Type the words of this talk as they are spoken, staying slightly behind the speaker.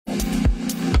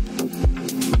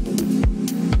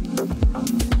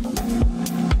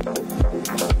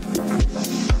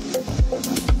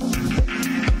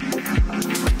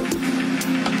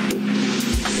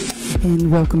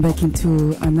Welcome back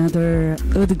into another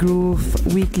Eau De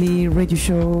Groove weekly radio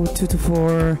show 2 to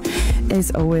 4.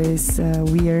 As always,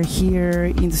 we are here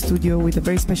in the studio with a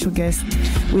very special guest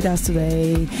with us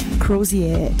today,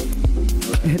 Crozier.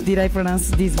 Did I pronounce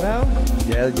this well?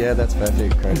 Yeah, that's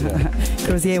perfect.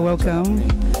 Crozier, welcome.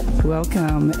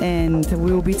 Welcome. And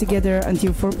we will be together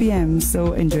until 4 p.m.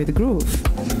 So enjoy the groove.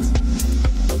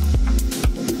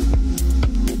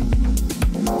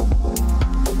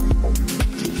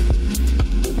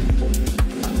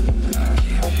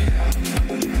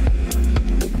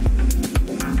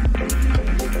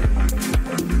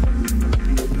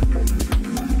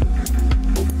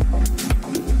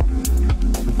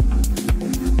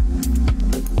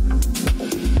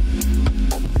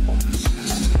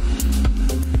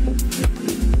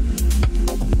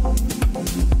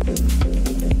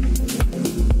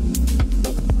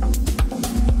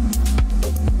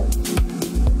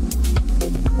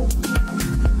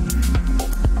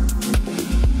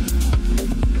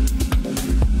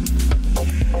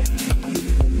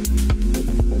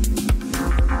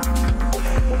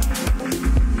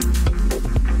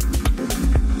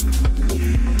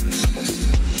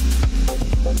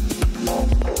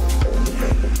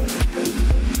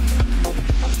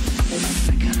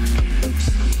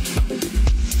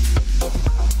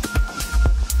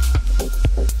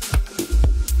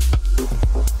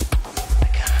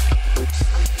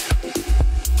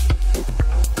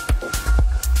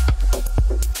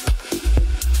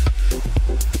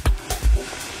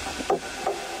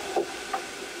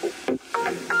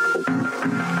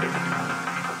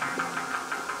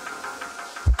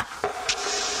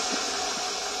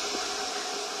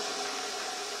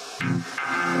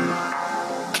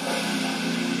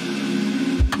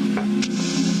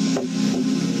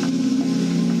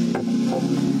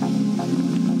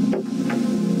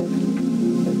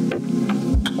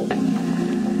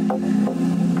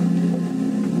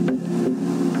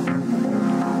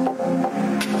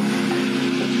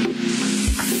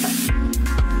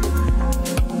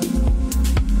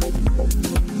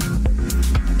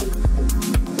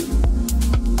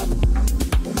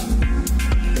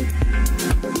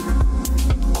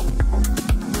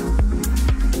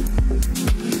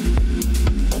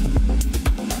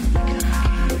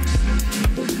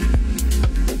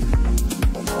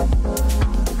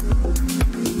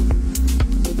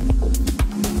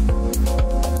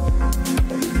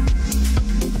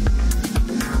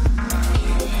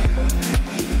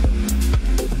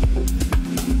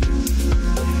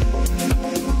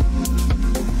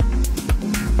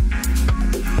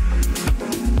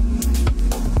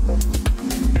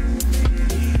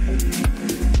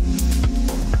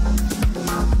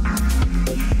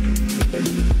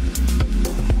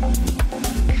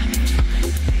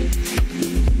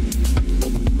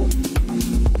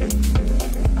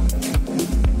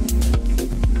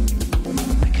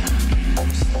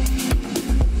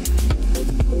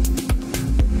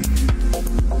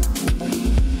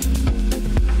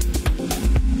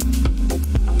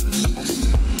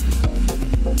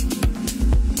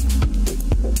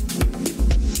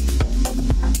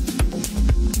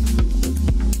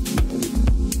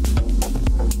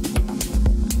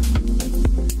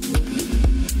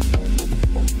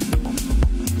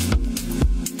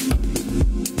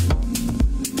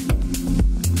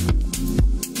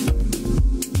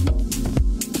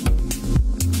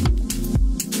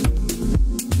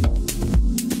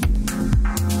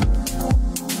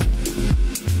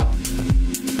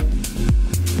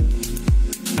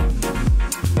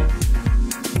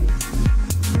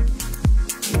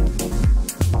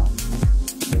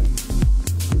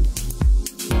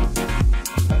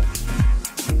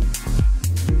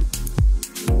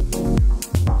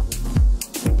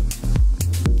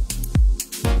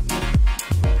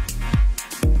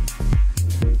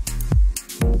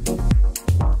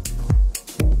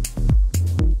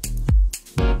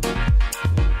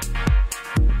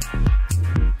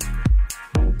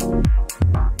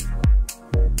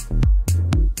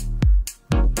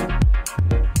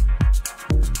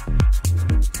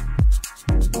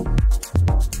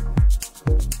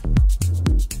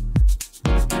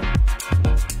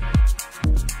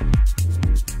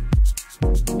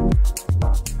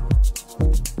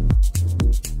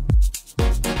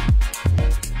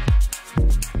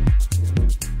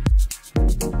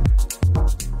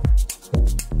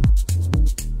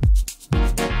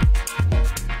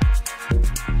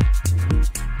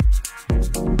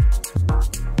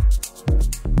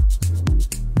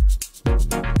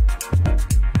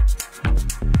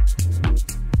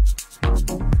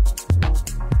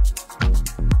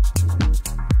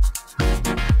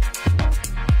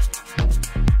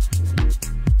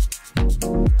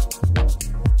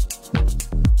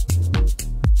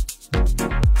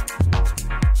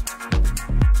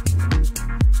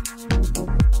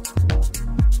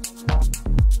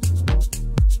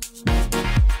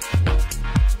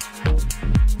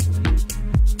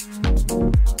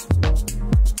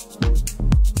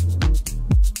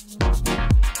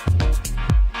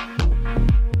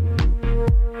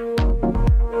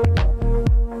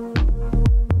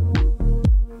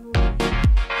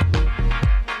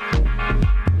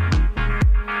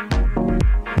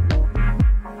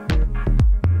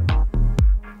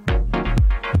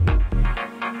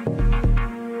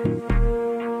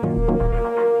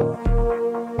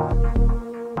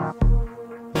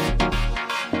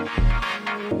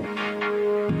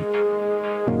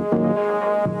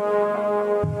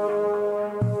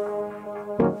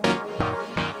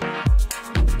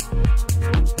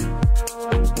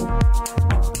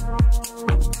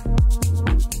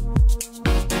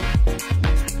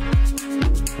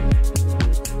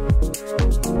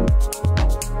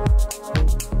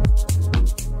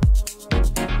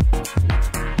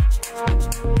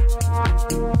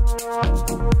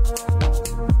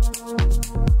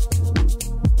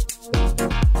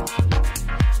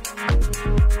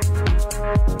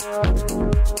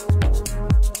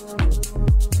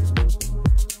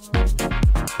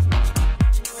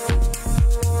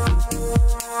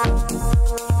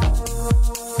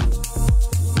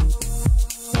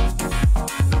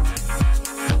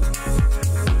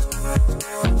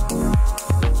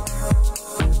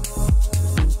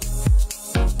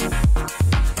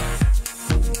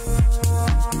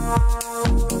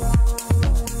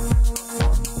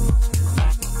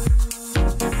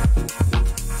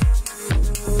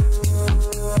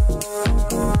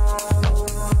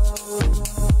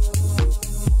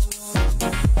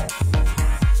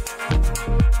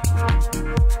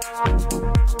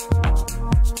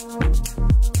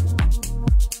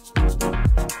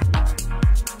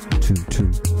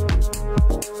 222.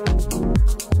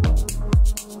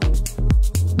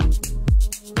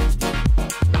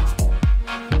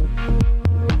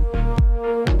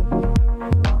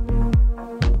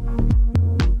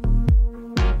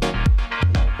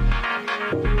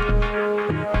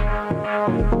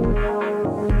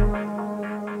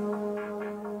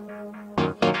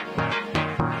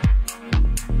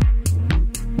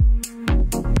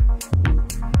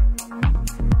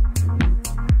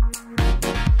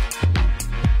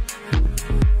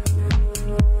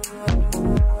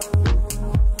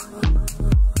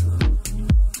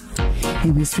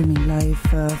 We're streaming live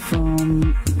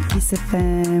from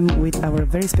KissFM with our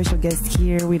very special guest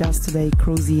here with us today,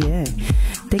 Crozier,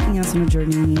 taking us on a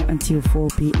journey until 4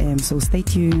 p.m. So stay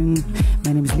tuned.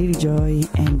 My name is LILI JOY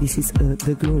and this is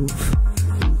The Groove.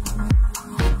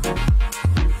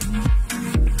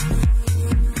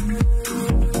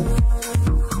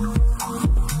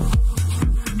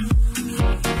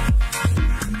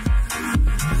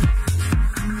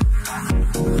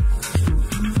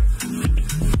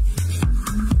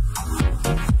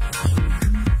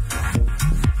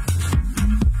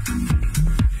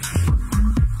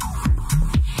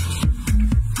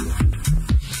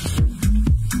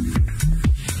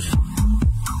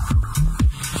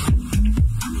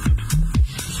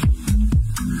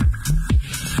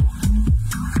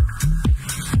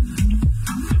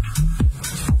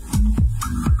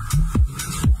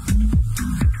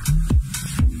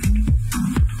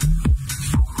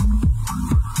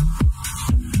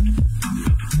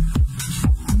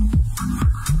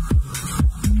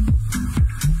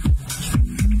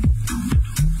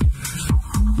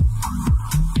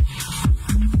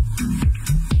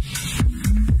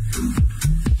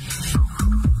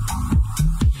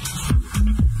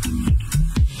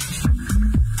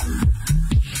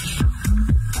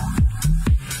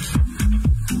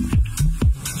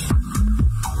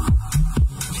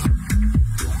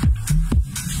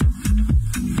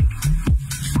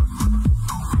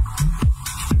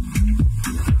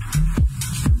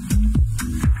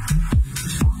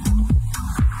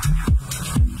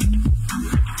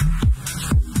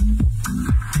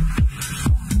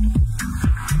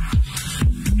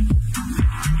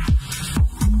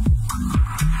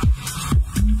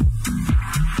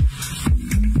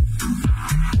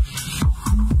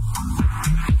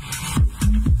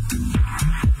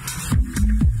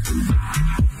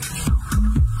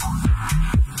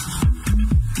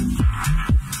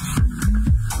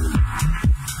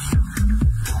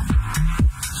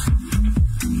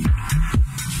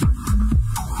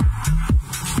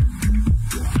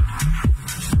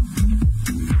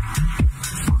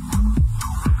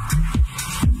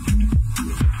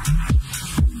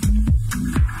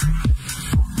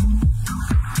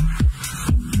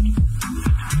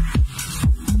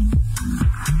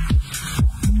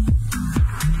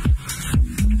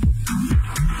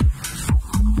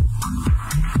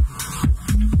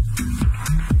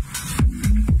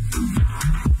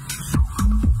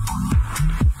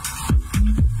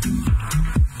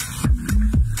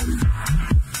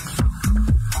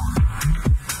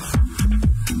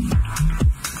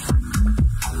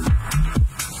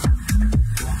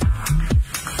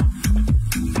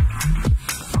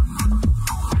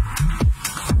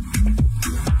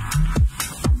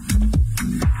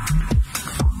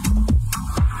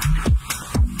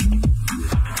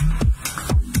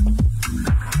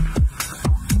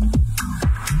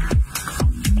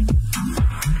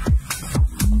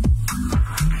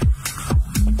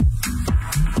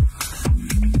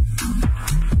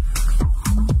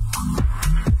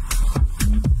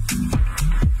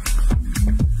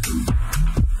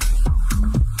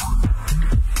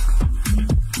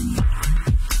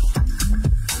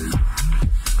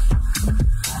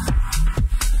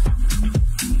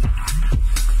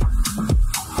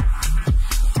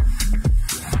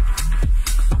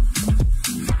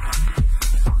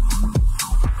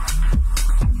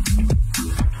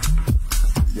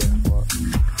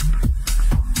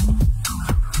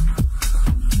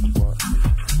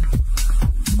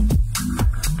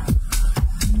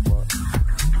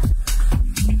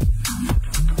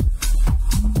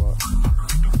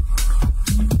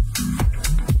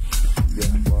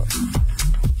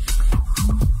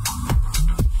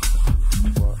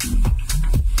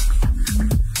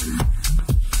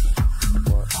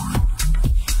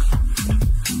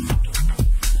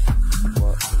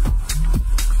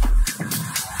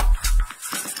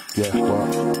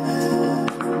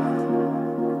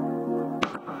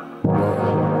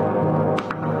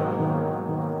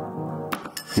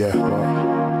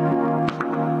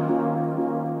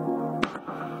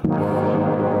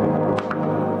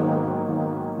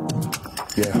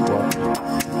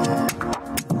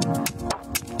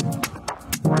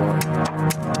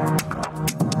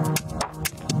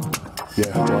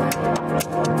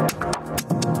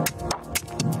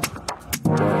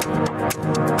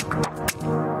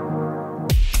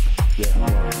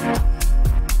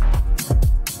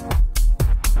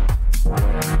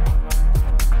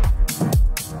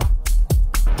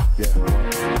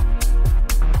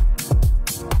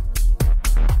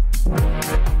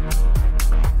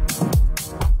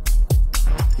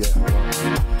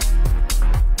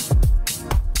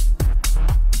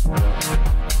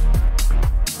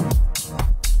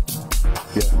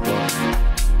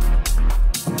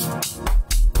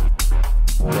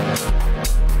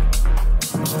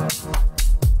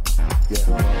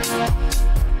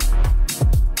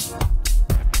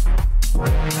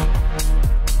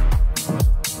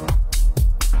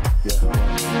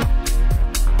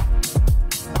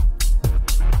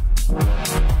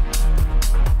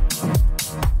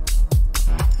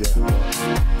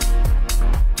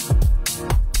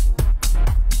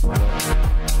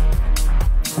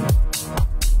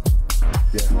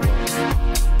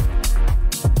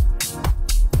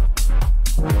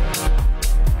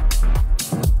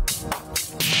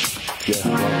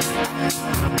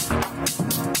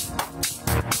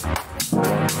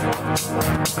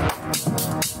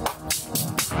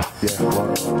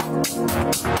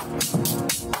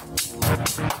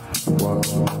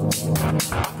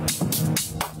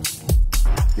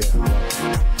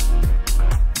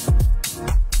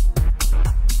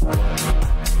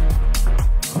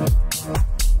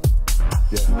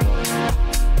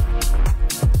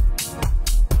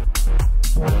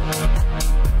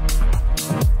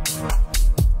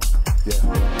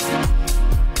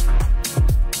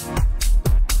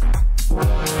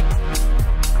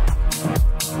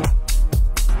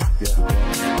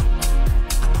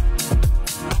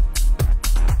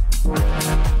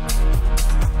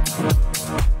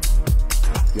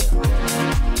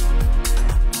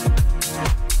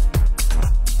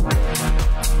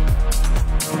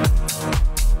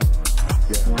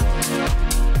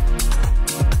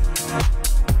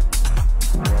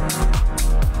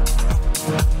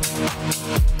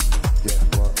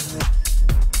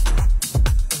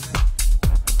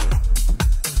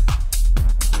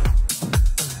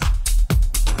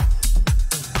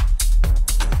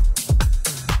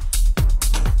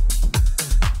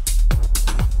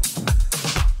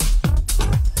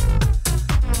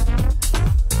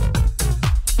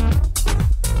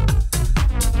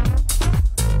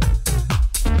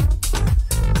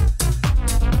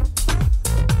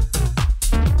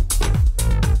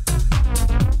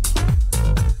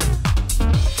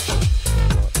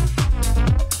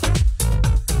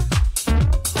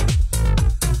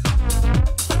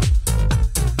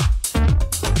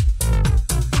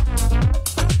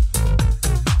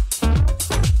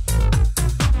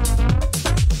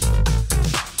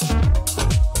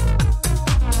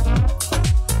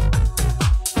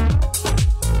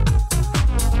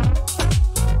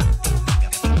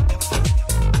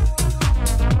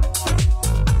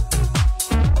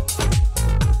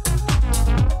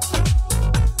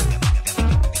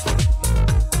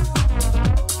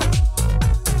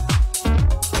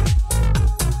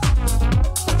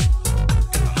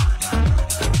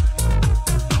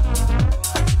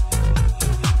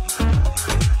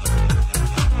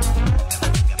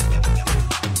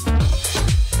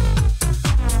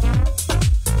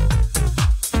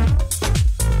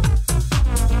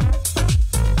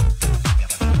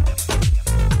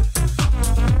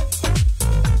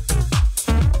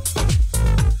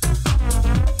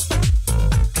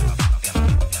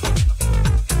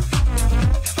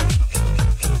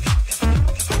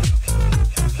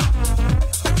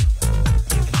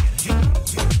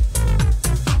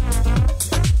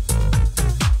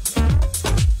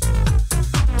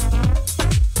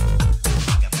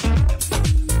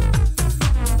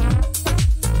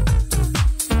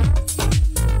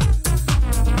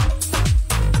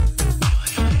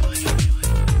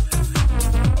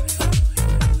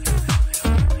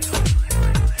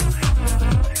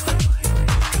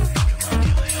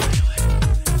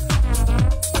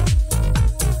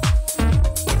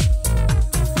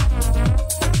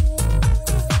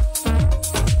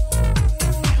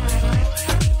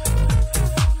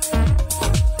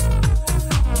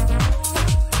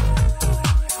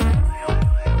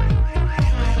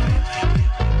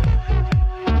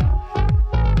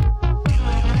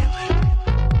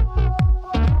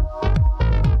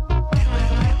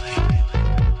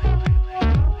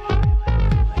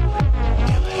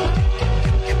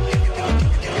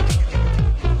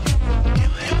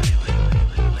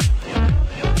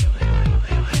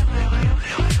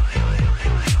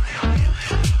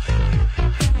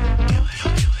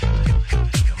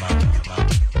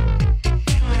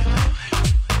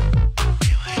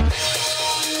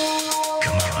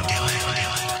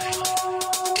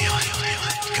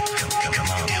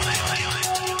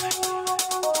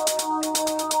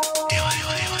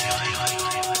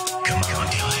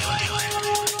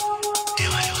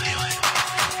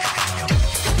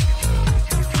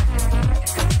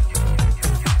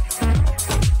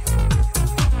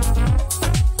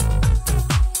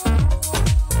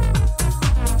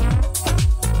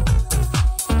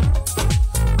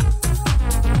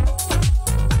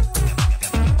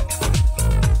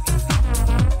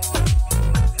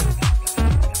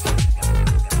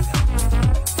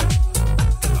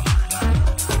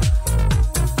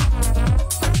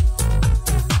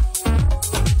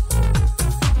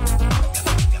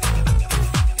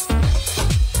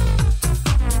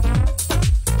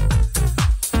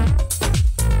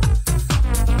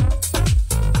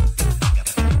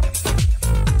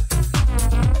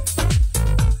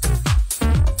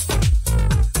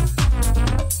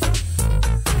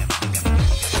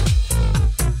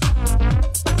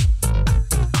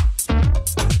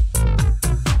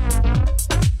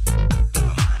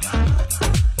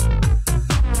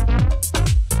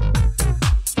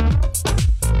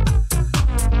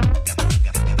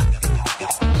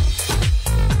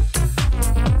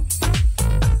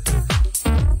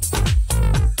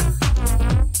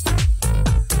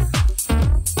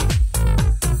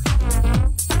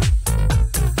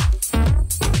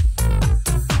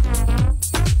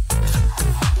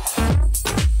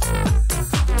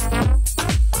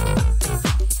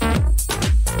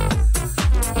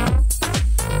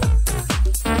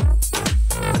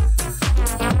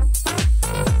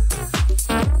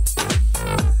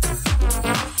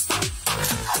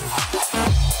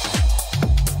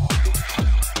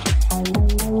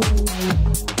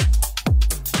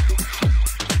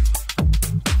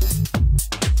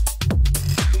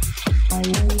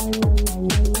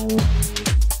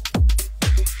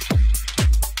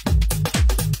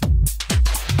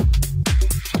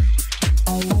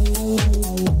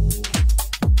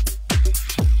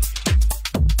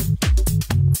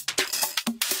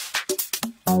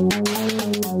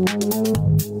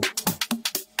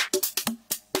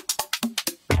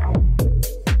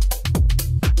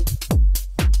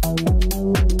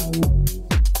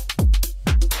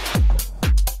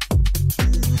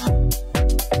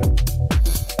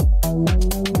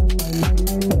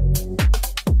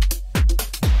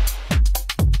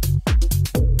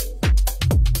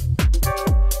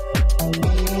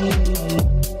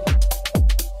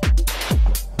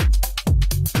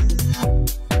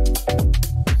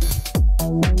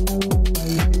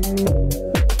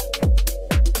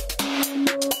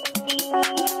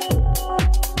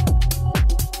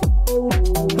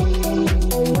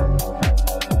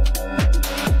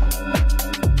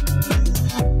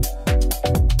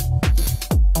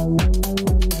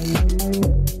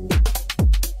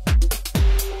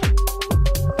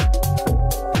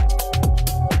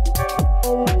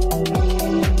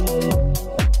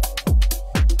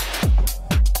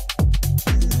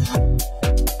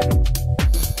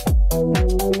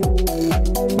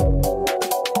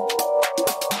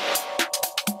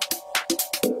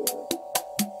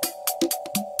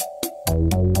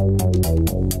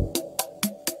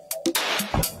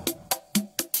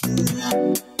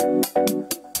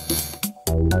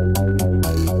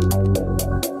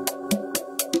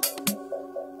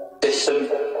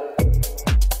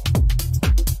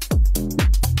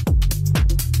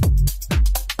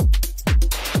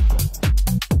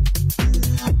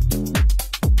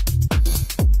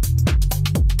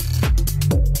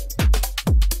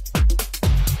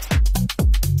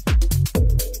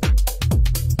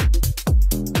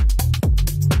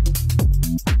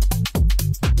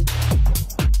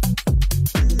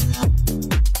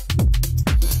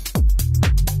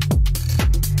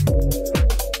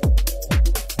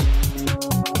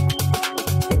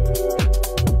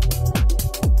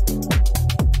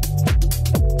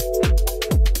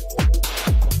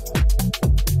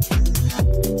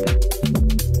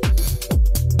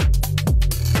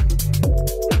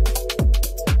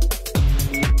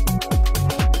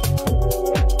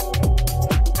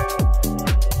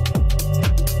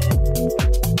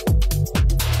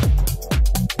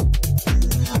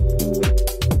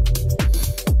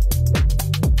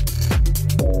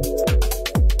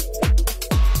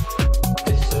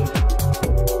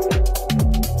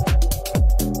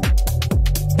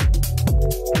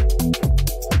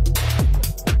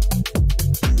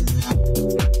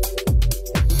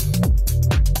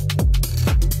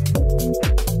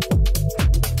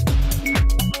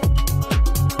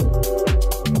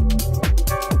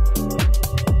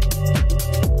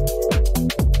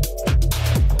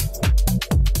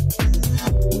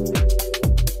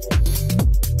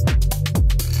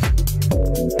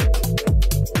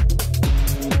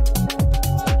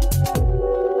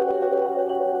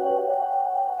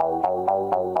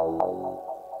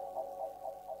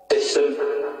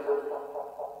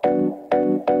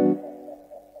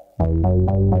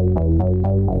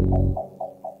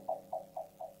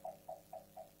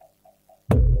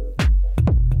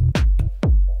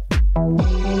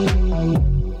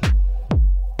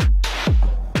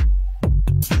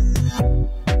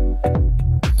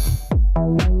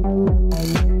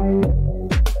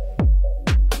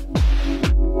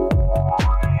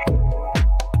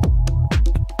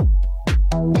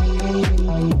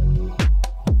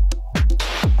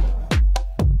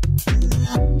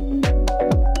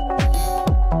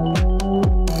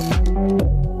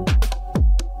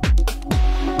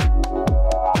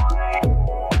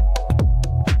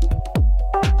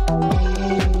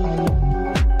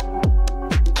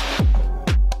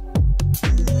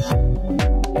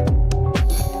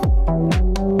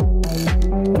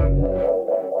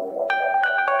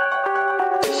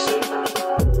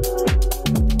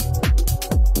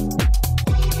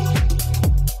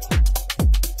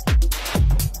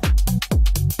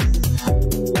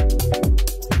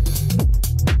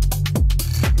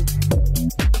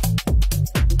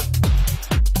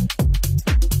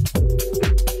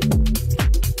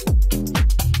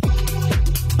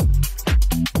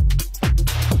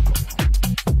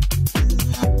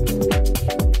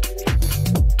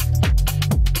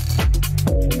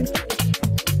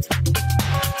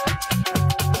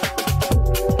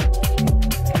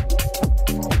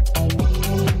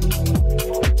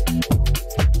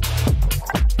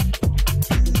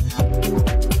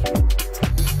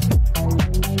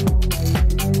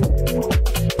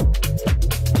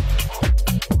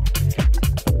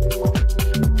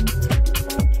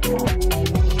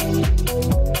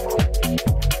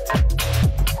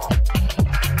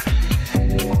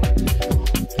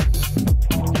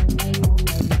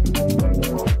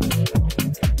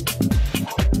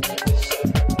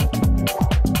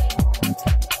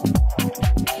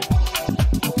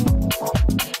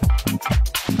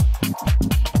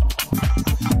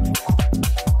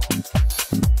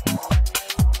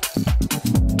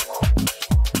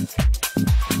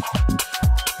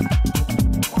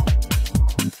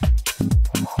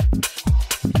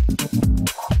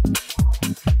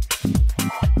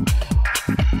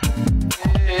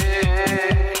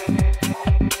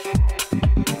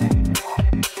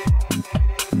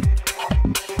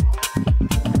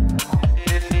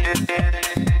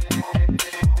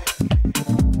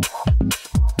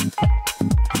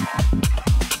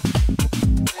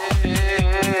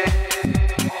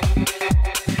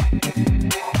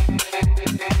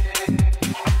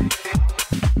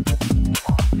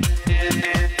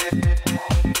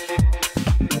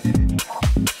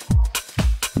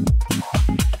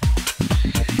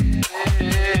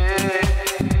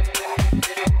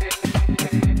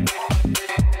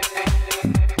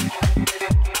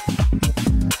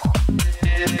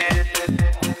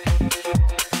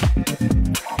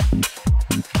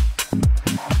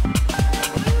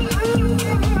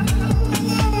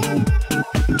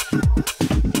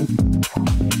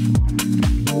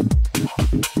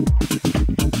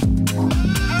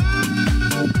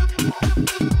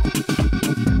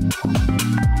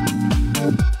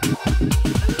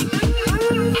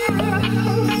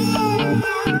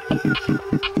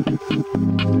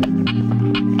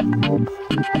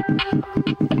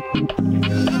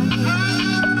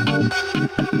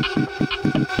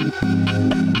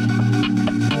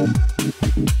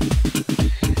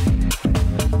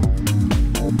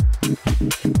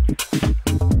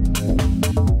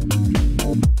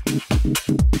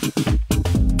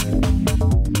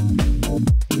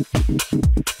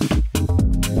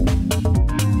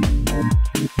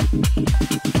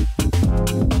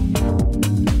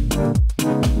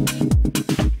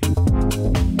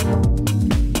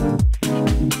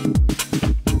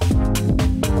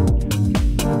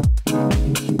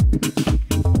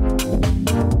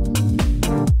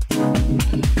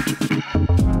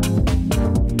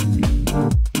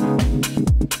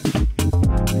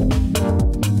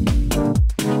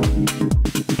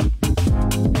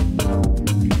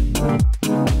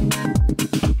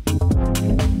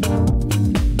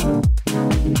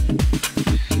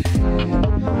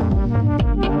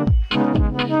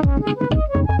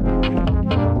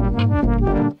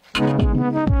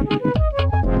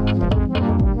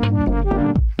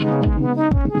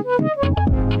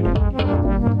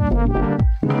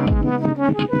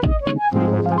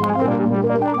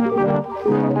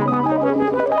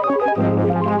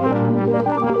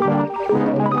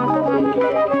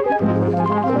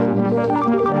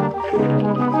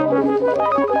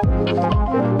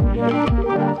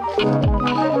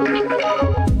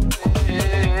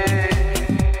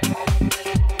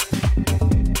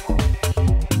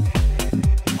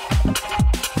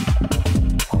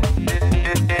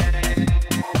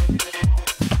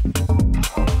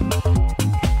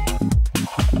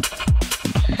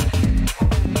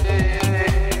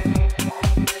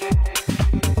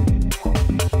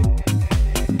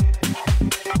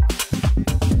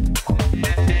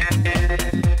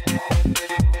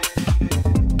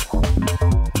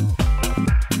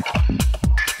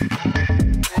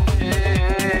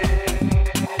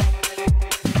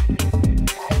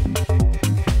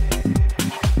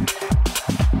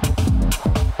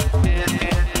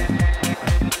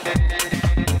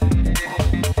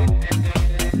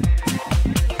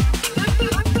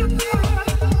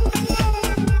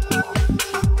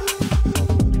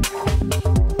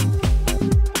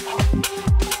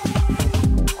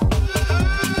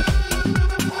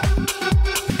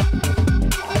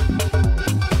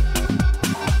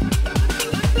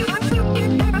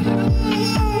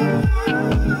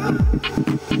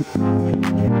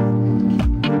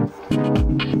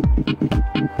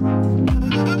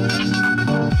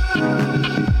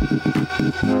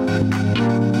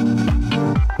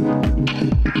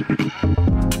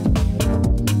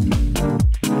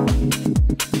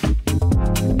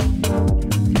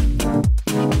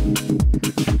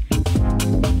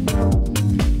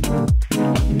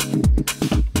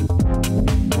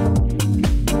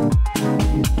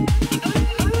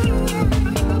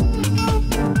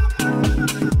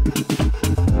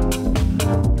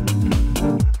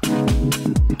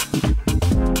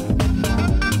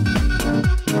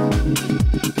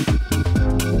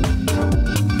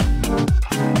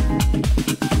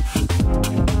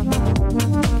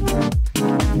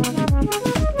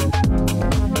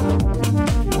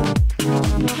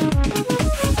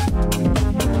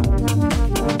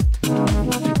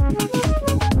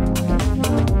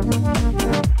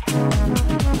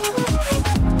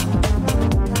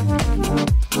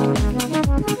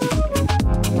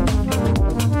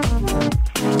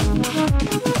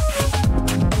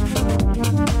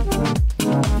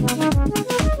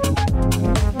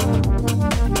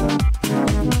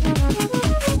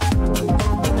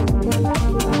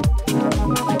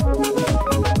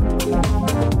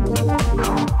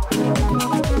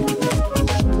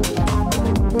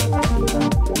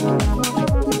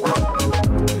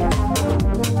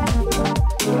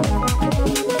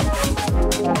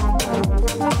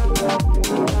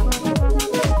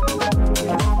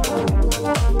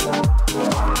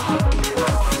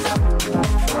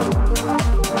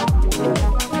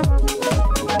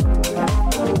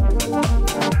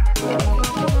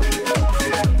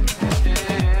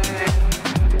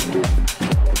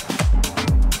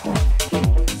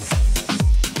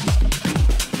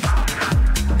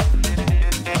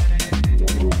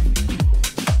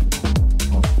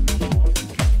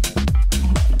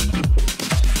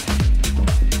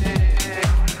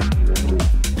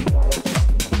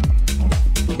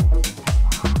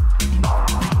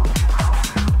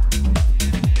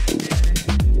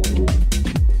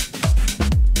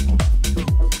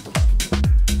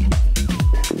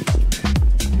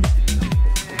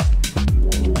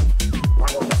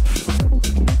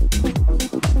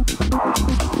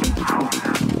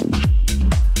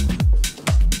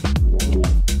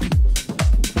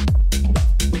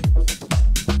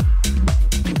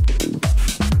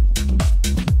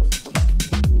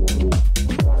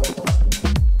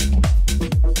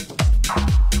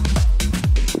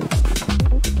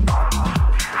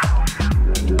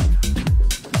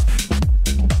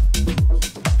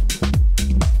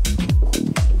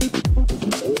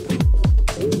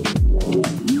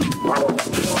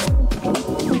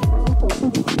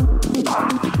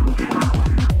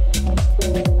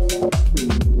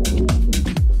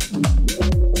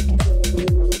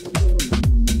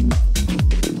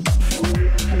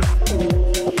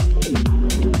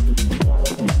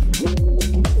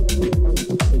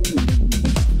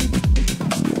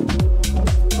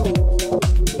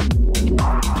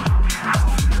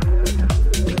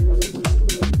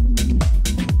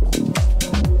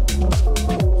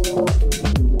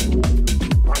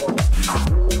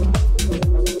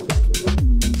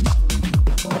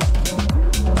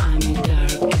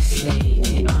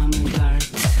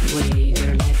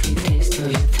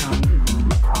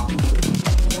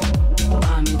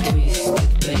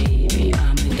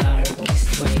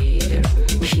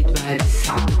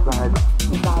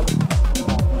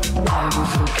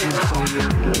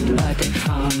 but they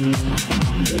found me.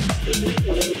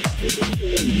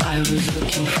 I was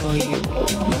looking for you,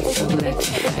 but so glad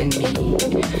to find me.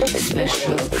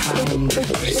 Special kind of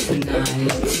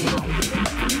personality.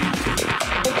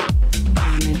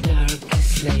 I'm a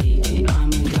darkest lady, I'm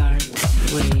a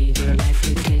darkest waiter, like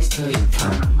the taste of your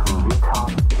tongue.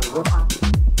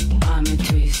 I'm a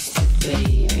twisted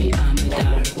baby, I'm a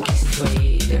darkest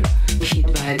waiter, hit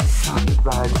by the sun.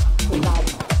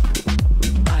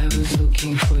 I was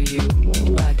looking for you,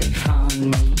 but they found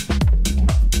me.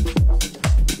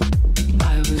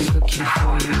 I was looking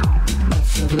for you, but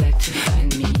so glad to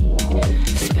find me.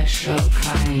 Special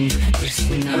kind of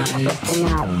personality.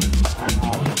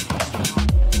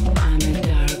 I'm a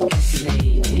darkest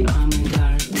lady, I'm a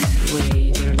darkest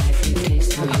waiter, like the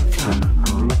taste of your tongue.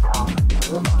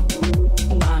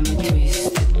 I'm a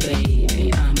twisted baby,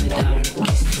 I'm a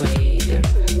darkest waiter,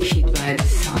 hit by the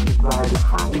sun.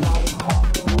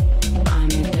 I'm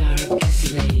a darkest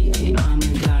lady, I'm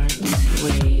a darkest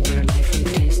waiter, like the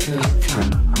taste of your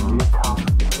tongue.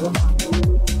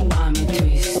 I'm a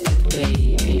twisted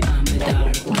baby, I'm a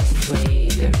darkest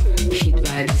waiter, hit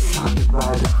by the sun.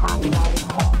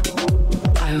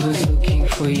 I was looking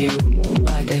for you,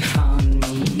 but they found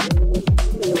me.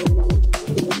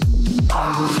 I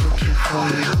was looking for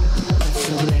you, but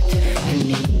so glad to find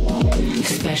me.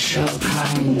 Special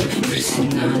kind of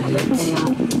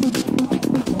personality.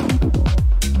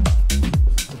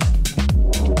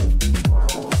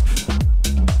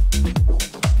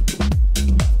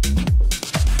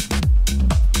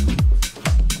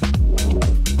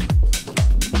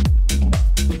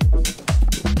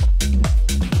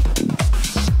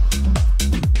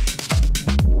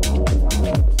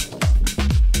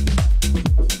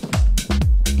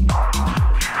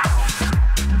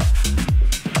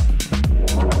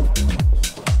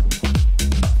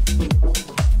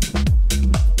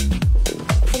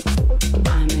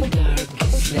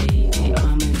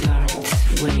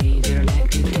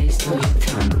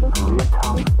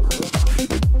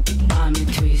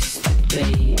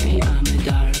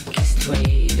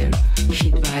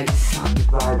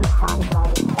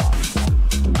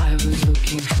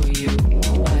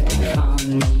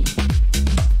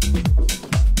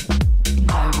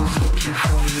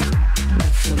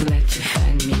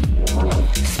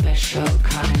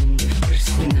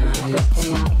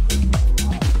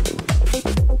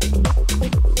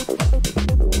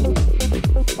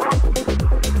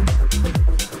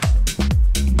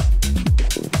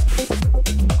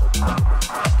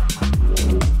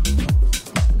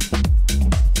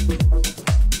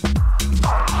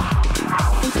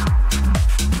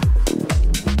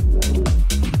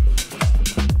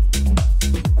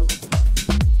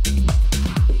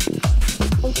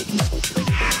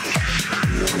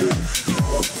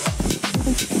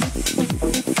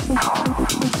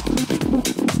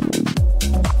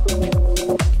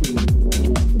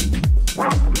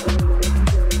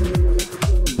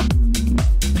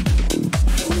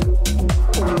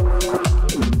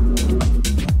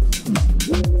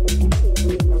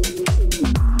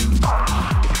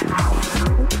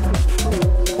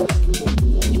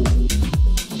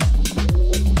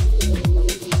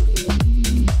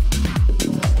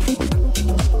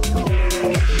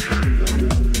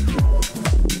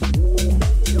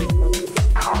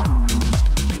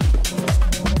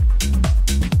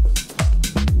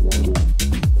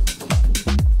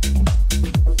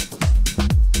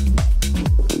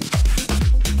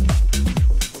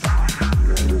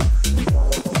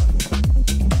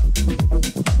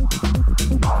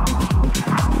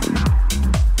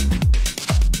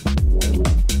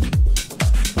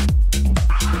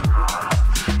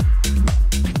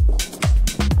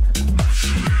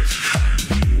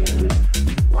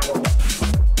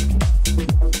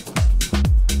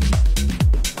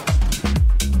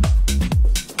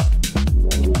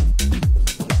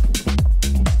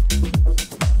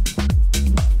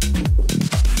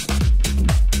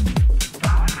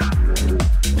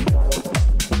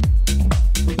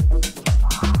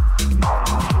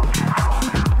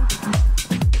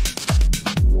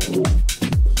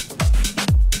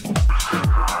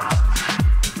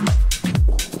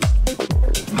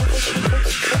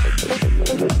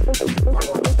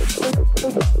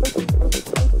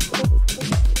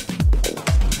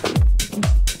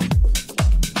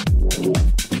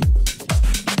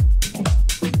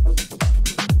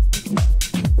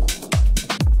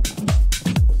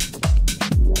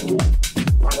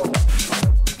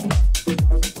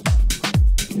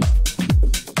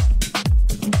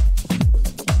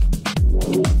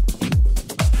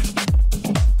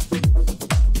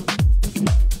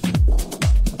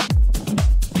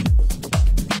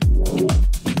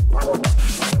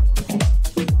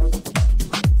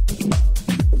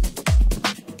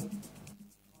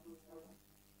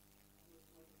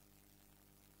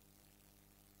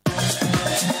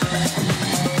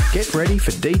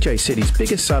 for DJ City's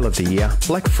biggest sale of the year,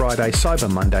 Black Friday Cyber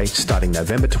Monday, starting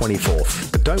November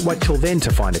 24th. But don't wait till then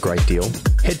to find a great deal.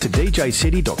 Head to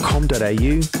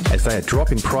djcity.com.au as they are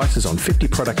dropping prices on 50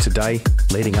 products a day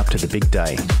leading up to the big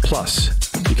day. Plus,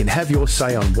 you can have your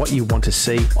say on what you want to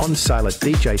see on sale at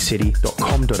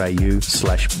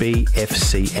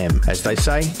djcity.com.au/BFCM. As they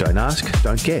say, don't ask,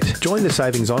 don't get. Join the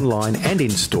savings online and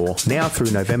in-store now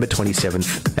through November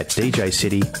 27th at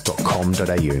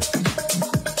djcity.com.au.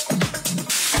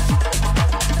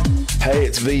 Hey,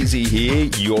 it's VZ here,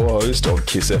 your host on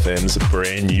KissFM's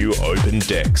brand new Open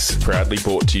Decks, proudly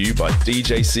brought to you by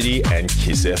DJ City and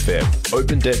KissFM.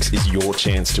 Open Decks is your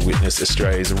chance to witness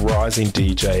Australia's rising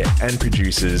DJ and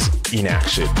producers in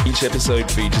action. Each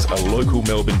episode features a local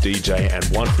Melbourne DJ and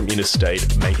one from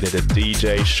interstate, making it a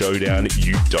DJ showdown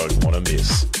you don't want to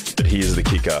miss. But here's the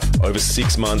kicker. Over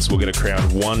 6 months, we're going to crown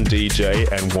one DJ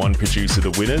and one producer the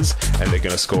winners, and they're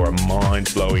going to score a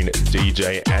mind-blowing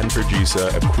DJ and producer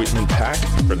equipment pack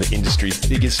from the industry's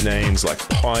biggest names like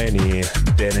Pioneer,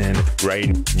 Denon,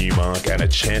 Ray Newmark, and a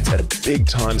chance at a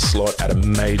big-time slot at a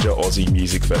major Aussie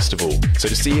music festival. So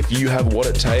to see if you have what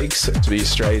it takes to be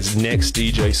Australia's next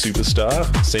DJ superstar,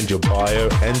 send your bio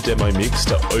and demo mix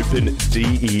to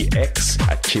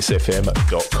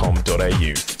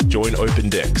opendex@kissfm.com.au. Join Open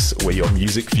Decks, where your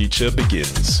music future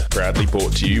begins. Proudly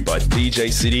brought to you by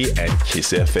DJ City and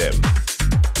KissFM.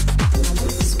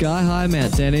 Sky High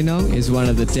Mount Dandenong is one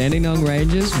of the Dandenong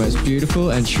Range's most beautiful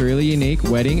and truly unique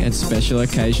wedding and special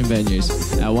occasion venues.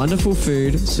 Our wonderful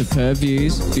food, superb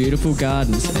views, beautiful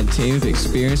gardens and team of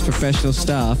experienced professional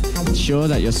staff ensure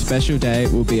that your special day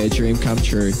will be a dream come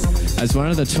true. As one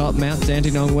of the top Mount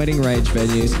Dandenong wedding range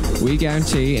venues, we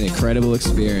guarantee an incredible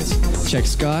experience. Check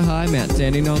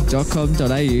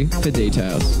skyhighmountdandenong.com.au for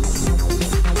details.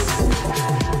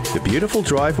 The Beautiful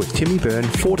Drive with Timmy Byrne,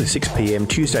 4 to 6 p.m.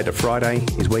 Tuesday to Friday,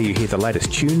 is where you hear the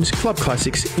latest tunes, club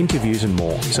classics, interviews and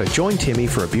more. So join Timmy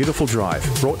for a beautiful drive,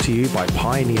 brought to you by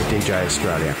Pioneer DJ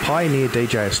Australia. Pioneer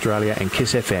DJ Australia and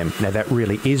Kiss FM. Now that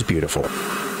really is beautiful.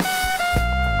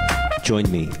 Join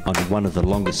me on one of the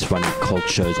longest running cult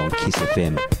shows on Kiss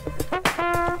FM.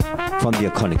 From the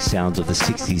iconic sounds of the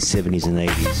 60s, 70s and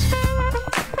 80s,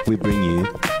 we bring you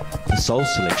the Soul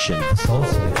Selection.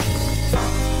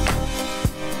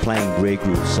 Playing rare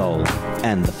groove soul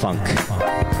and the funk.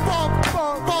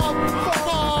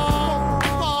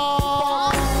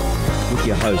 With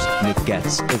your host Nick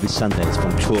Gatz every Sundays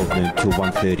from 12 noon till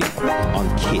 1:30 on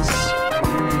Kiss.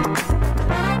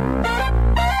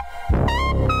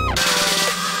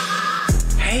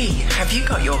 Hey, have you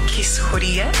got your Kiss hoodie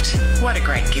yet? What a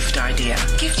great gift idea.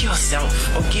 Gift yourself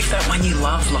or gift that one you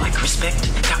love like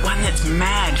Respect, that one that's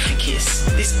mad for Kiss.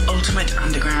 This ultimate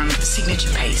underground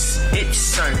signature piece. It's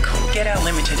so cool. Get our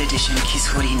limited edition Kiss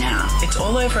hoodie now. It's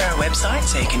all over our website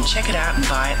so you can check it out and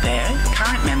buy it there.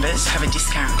 Current members have a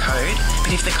discount code,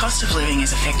 but if the cost of living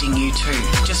is affecting you too,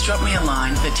 just drop me a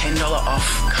line, the $10 off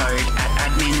code at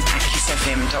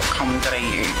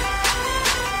admin@kissfm.com.au.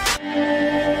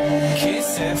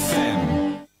 Kiss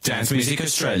FM, Dance Music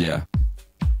Australia.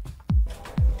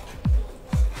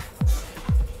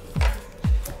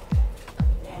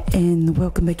 And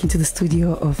welcome back into the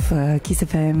studio of Kiss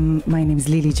FM. My name is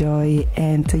LILI JOY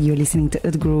and you're listening to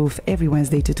Eau De Groove every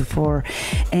Wednesday 2 to 4.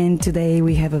 And today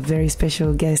we have a very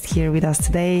special guest here with us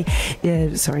today.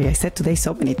 Sorry, I said today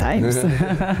so many times.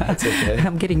 That's okay.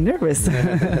 I'm getting nervous.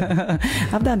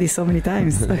 I've done this so many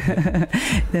times.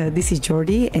 This is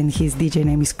Jordi and his DJ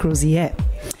name is Crozier.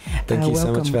 Thank you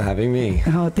so much for having me.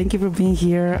 Oh, thank you for being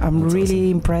here. I'm That's really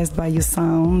awesome. Impressed by your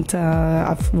sound,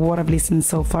 of what I've listened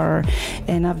so far,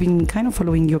 and I've been kind of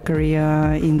following your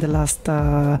career in the last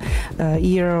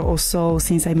year or so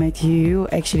since I met you.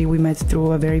 Actually, we met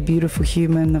through a very beautiful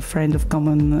human, a friend of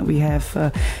common we have.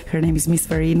 Her name is Miss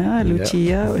Farina Lucia.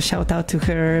 Yep. Shout out to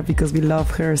her because we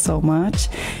love her so much,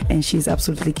 and she's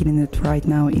absolutely killing it right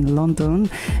now in London.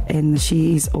 And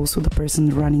she is also the person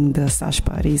running the SASH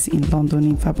parties in London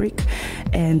in Fabric.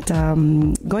 And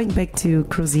going back to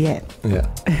Crozier. Yeah.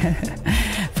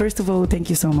 First of all, thank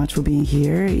you so much for being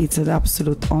here. It's an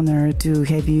absolute honor to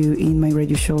have you in my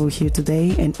radio show here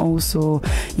today. And also,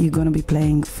 you're going to be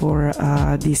playing for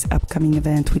this upcoming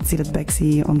event with Silat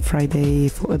Beksi on Friday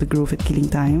for Eau De Groove at Killing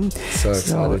Time. So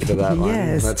excited for that one.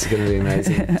 Yes. That's going to be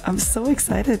amazing. I'm so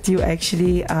excited you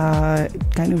actually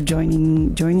kind of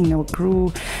joining our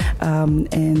crew.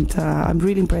 And I'm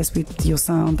really impressed with your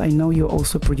sound. I know you're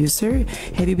also a producer.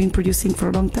 Have you been producing for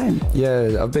a long time?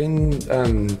 Yeah, I've been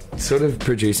sort of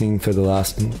producing for the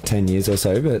last 10 years or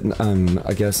so, but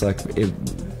I guess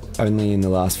only in the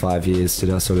last 5 years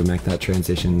did I sort of make that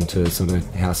transition to sort of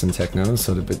house and techno,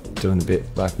 sort of doing a bit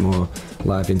like more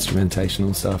live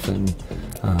instrumentational stuff. And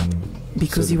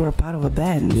because you were part of a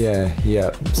band. Yeah.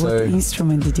 What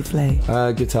instrument did you play?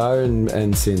 Guitar and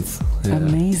synth. Yeah.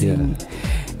 Amazing. Yeah.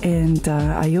 And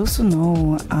I also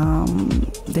know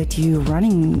that you're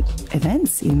running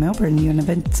events in Melbourne. You're an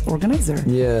event organizer.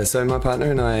 Yeah, so my partner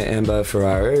and I, Amber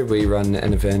Ferraro, we run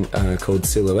an event called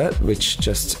Silhouette, which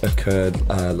just occurred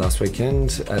last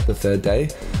weekend at the third day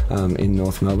in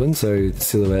North Melbourne. So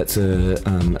Silhouette's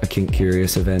a Kink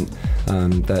Curious event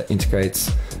that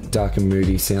integrates dark and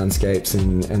moody soundscapes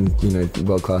and you know,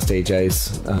 world-class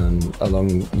DJs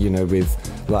along, you know, with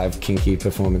live kinky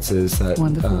performances that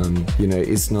you know,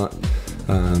 is not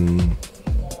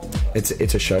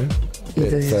it's a show.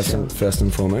 First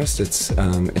and foremost, it's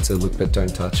a look but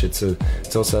don't touch. It's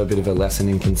also a bit of a lesson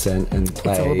in consent and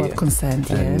play. It's all about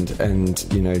consent,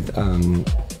 and you know,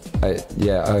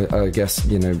 I guess,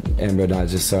 you know, Amber and I are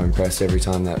just so impressed every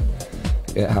time that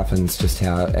it happens, just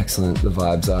how excellent the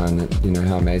vibes are, and you know,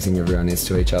 how amazing everyone is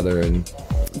to each other, and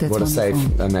what a safe,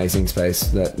 amazing space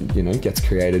that, you know, gets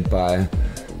created by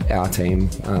our team,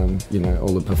 you know,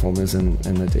 all the performers and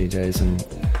the DJs. And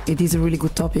it is a really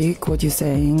good topic, what you're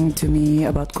saying to me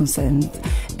about consent,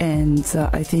 and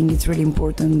I think it's really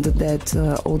important that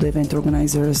all the event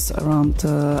organizers around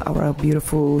our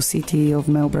beautiful city of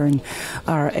Melbourne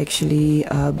are actually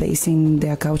basing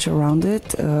their culture around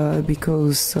it,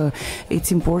 because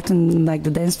it's important, like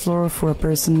the dance floor for a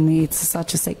person, it's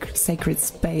such a sacred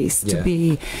space to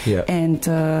be, and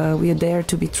we are there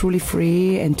to be truly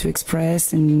free and to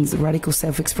express in radical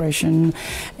self-expression,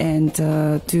 and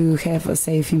to have a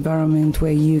safe environment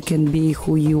where you can be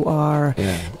who you are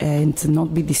and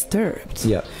not be disturbed.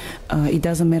 It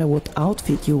doesn't matter what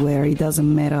outfit you wear, it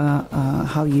doesn't matter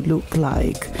how you look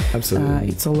like. Absolutely.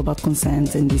 It's all about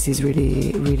consent, and this is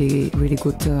really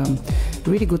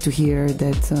good to hear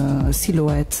that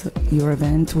Silhouette, your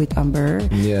event with Amber,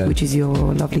 which is your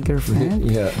lovely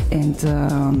girlfriend, and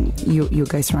you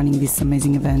guys running this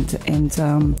amazing event. And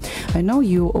I know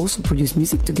you also produce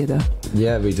music together.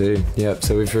 Yeah, we do.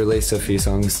 So we've released a few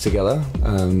songs together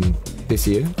this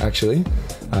year, actually,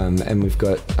 and we've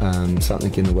got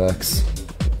something in the works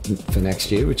for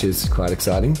next year, which is quite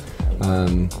exciting,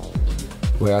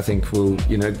 where I think we'll,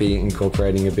 you know, be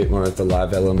incorporating a bit more of the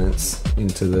live elements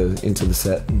into the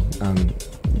set.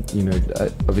 You know,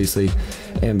 obviously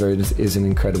Amber is an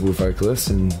incredible vocalist,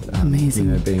 and amazing.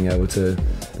 You know, being able to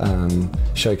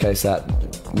showcase that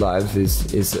live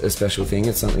is a special thing.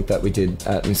 It's something that we did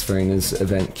at Miss Farina's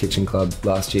event Kitchen Club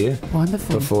last year.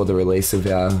 Wonderful. Before the release of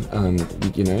our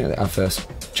you know, our first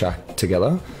track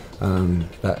together,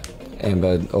 that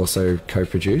Amber also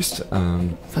co-produced.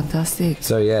 Fantastic.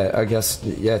 So yeah, I guess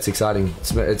it's exciting.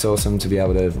 It's awesome to be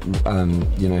able to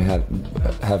you know,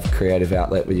 have creative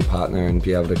outlet with your partner and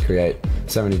be able to create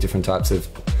so many different types of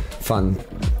fun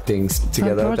things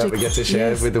together that we get to share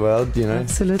with the world, you know.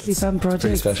 Absolutely, fun projects.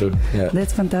 Pretty special. Yeah,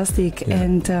 that's fantastic.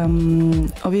 And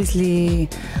obviously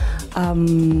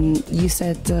you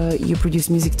said you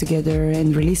produce music together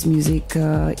and release music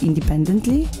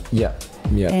independently. Yeah.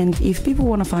 And if people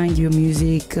want to find your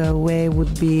music, where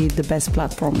would be the best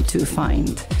platform to find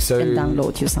and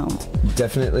download your sound?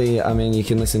 Definitely, I mean, you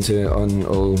can listen to it on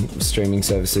all streaming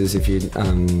services if you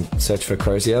search for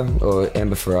Crozier or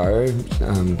Amber Ferraro.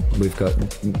 We've got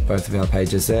both of our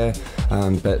pages there.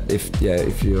 But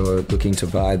if you're looking to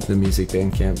buy the music,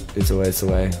 Bandcamp is always the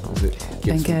way.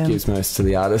 It gives most to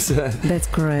the artist. That's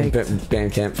correct.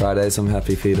 Bandcamp Fridays, I'm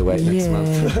happy for you to wait next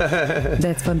month.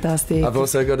 That's fantastic. I've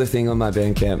also got a thing on my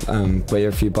Bandcamp where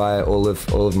if you buy all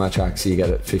of my tracks, you get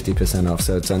it 50% off.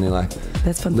 So it's only like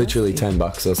literally $10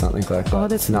 or something like that. Oh,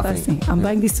 that's fantastic. I'm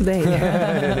buying this today.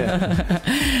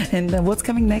 And what's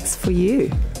coming next for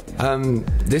you?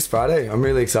 This Friday, I'm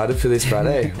really excited for this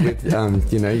Friday with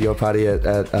you know, your party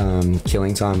at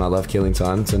Killing Time. I love Killing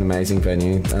Time. It's an amazing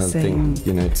venue. I think,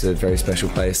 you know, it's a very special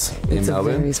place in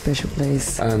Melbourne. It's a very special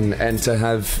place. And to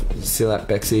have Silat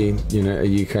Beksi, you know, a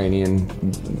Ukrainian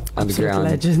underground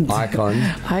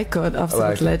icon,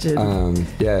 absolute legend.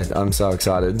 Yeah, I'm so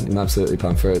excited. I'm absolutely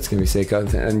pumped for it. It's gonna be sick.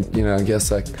 And you know, I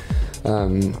guess like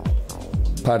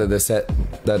part of the set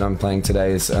that I'm playing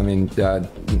today is, I mean,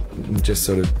 just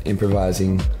sort of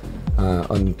improvising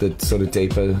on the sort of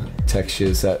deeper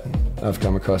textures that I've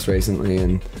come across recently,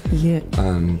 and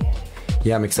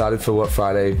I'm excited for what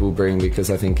Friday will bring,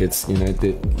 because I think it's, you know,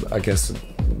 I guess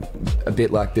a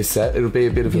bit like this set. It'll be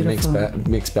a bit of a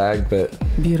mixed bag, but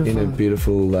Beautiful. in a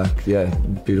beautiful,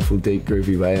 beautiful, deep,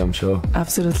 groovy way, I'm sure.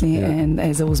 Absolutely. Yeah. And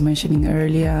as I was mentioning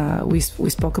earlier, we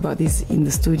spoke about this in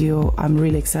the studio. I'm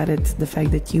really excited the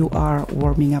fact that you are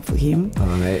warming up for him. Oh,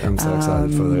 mate, I'm so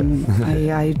excited for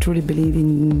it. I truly believe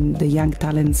in the young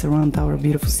talents around our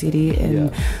beautiful city,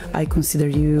 and I consider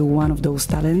you one of those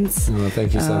talents. Oh,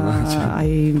 thank you so much.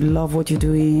 I love what you're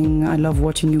doing. I love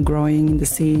watching you growing in the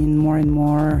scene more and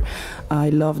more. I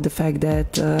love the fact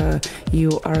that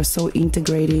you are so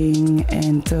integrating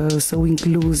and so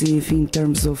inclusive in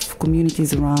terms of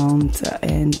communities around,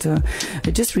 and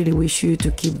I just really wish you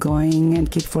to keep going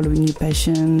and keep following your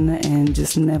passion and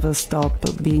just never stop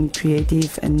being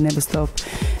creative and never stop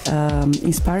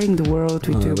inspiring the world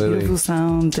with your beautiful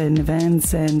sound and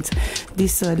events and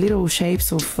these little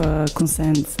shapes of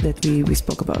consent that we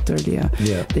spoke about earlier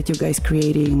that you guys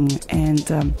creating.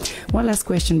 And one last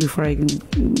question before I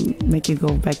make you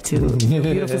go back to your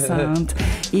beautiful sound.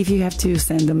 If you have to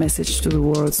send a message to the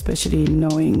world, especially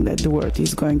knowing that the world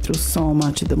is going through so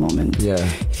much at the moment,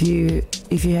 if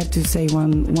you have to say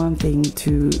one thing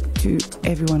to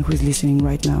everyone who is listening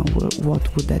right now,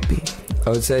 what would that be? I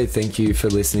would say thank you for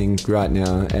listening right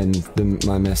now, and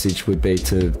my message would be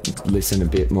to listen a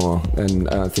bit more, and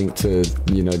I think to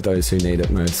those who need it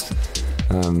most.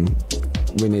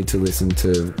 We need to listen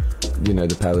to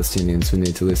the Palestinians, we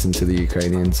need to listen to the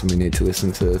Ukrainians, and we need to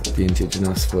listen to the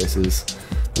indigenous voices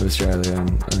of Australia,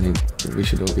 and I think we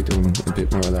should all be doing a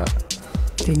bit more of that.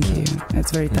 Thank you.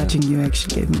 That's very touching. You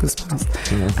actually gave me goosebumps.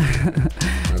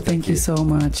 Thank you so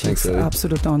much. Thanks, it's an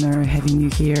absolute honor having you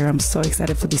here. I'm so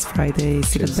excited for this Friday,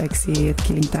 Silat Beksi at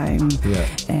Killing Time.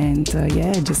 And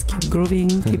just keep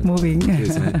grooving, keep moving.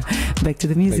 Cheers, Back to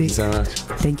the music. Thank you so much.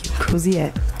 Thank you.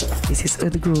 Crozier. This is Eau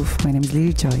De Groove. My name is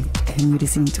LILI JOY, and you're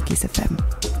listening to KissFM.